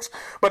Netflix.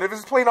 But if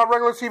it's playing on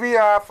regular TV,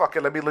 fuck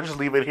it, let me just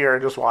leave it here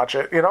and just watch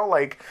it. I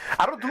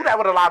don't do that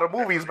with a lot of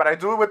movies, but I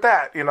do it with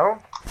that.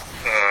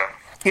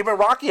 Even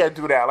Rocky, I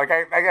do that.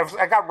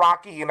 I got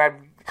Rocky, and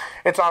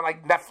it's on I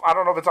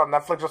don't know if it's on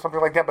Netflix or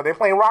something like that, but they're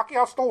playing Rocky,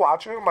 I'll still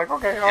watch it. I'm like,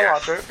 okay, I'll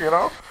watch it,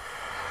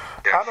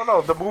 I don't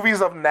know. The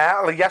movies of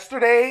now,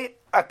 yesterday,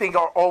 I think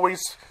are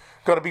always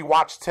going to be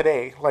watched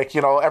today.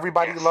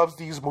 Everybody loves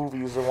these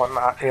movies and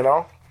whatnot,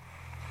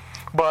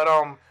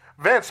 But,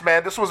 Vince,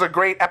 man, this was a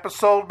great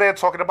episode, man,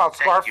 talking about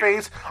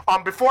Scarface.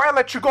 Before I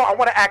let you go, I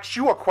want to ask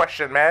you a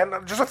question, man.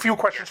 Just a few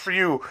questions for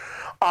you.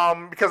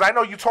 Because I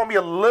know you told me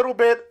a little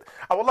bit.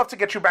 I would love to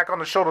get you back on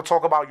the show to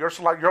talk about your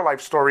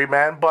life story,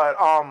 man. But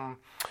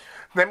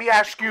let me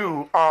ask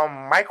you,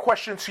 my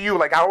question to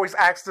you, I always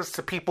ask this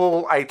to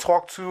people I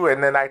talk to,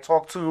 and then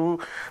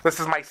this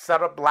is my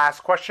setup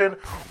last question.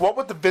 What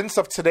would the Vince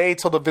of today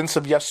tell the Vince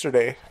of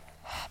yesterday?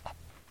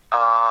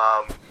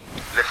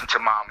 Listen to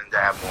mom and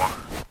dad more.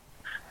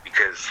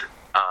 Because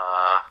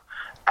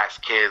as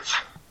kids,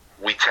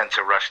 we tend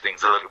to rush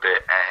things a little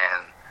bit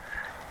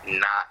and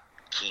not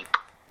keep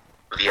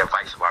the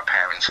advice of our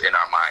parents in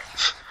our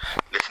minds.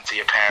 Listen to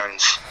your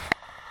parents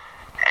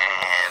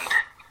and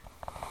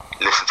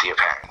listen to your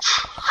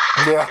parents.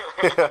 Yeah.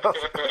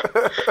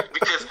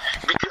 because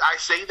I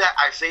say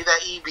that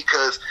E,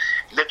 because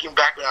looking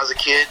back when I was a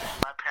kid,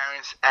 my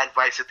parents'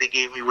 advice that they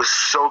gave me was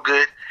so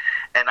good,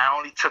 and I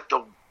only took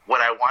what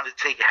I wanted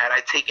to take. Had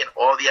I taken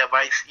all the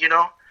advice,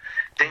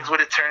 things would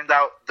have turned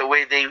out the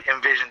way they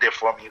envisioned it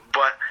for me.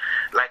 But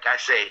like I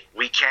say,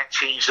 we can't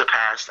change the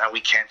past and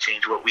we can't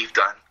change what we've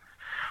done.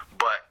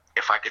 But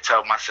if I could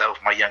tell myself,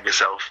 my younger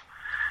self,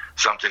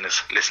 something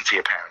is listen to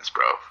your parents,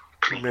 bro.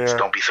 Please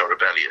don't be so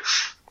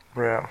rebellious.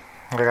 Yeah,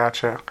 I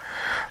gotcha.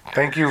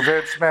 Thank you,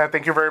 Vince, man.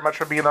 Thank you very much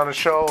for being on the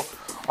show.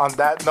 On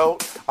that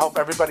note, I hope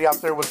everybody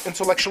out there was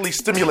intellectually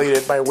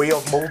stimulated by way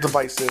of mobile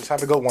devices.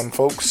 Have a good one,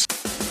 folks.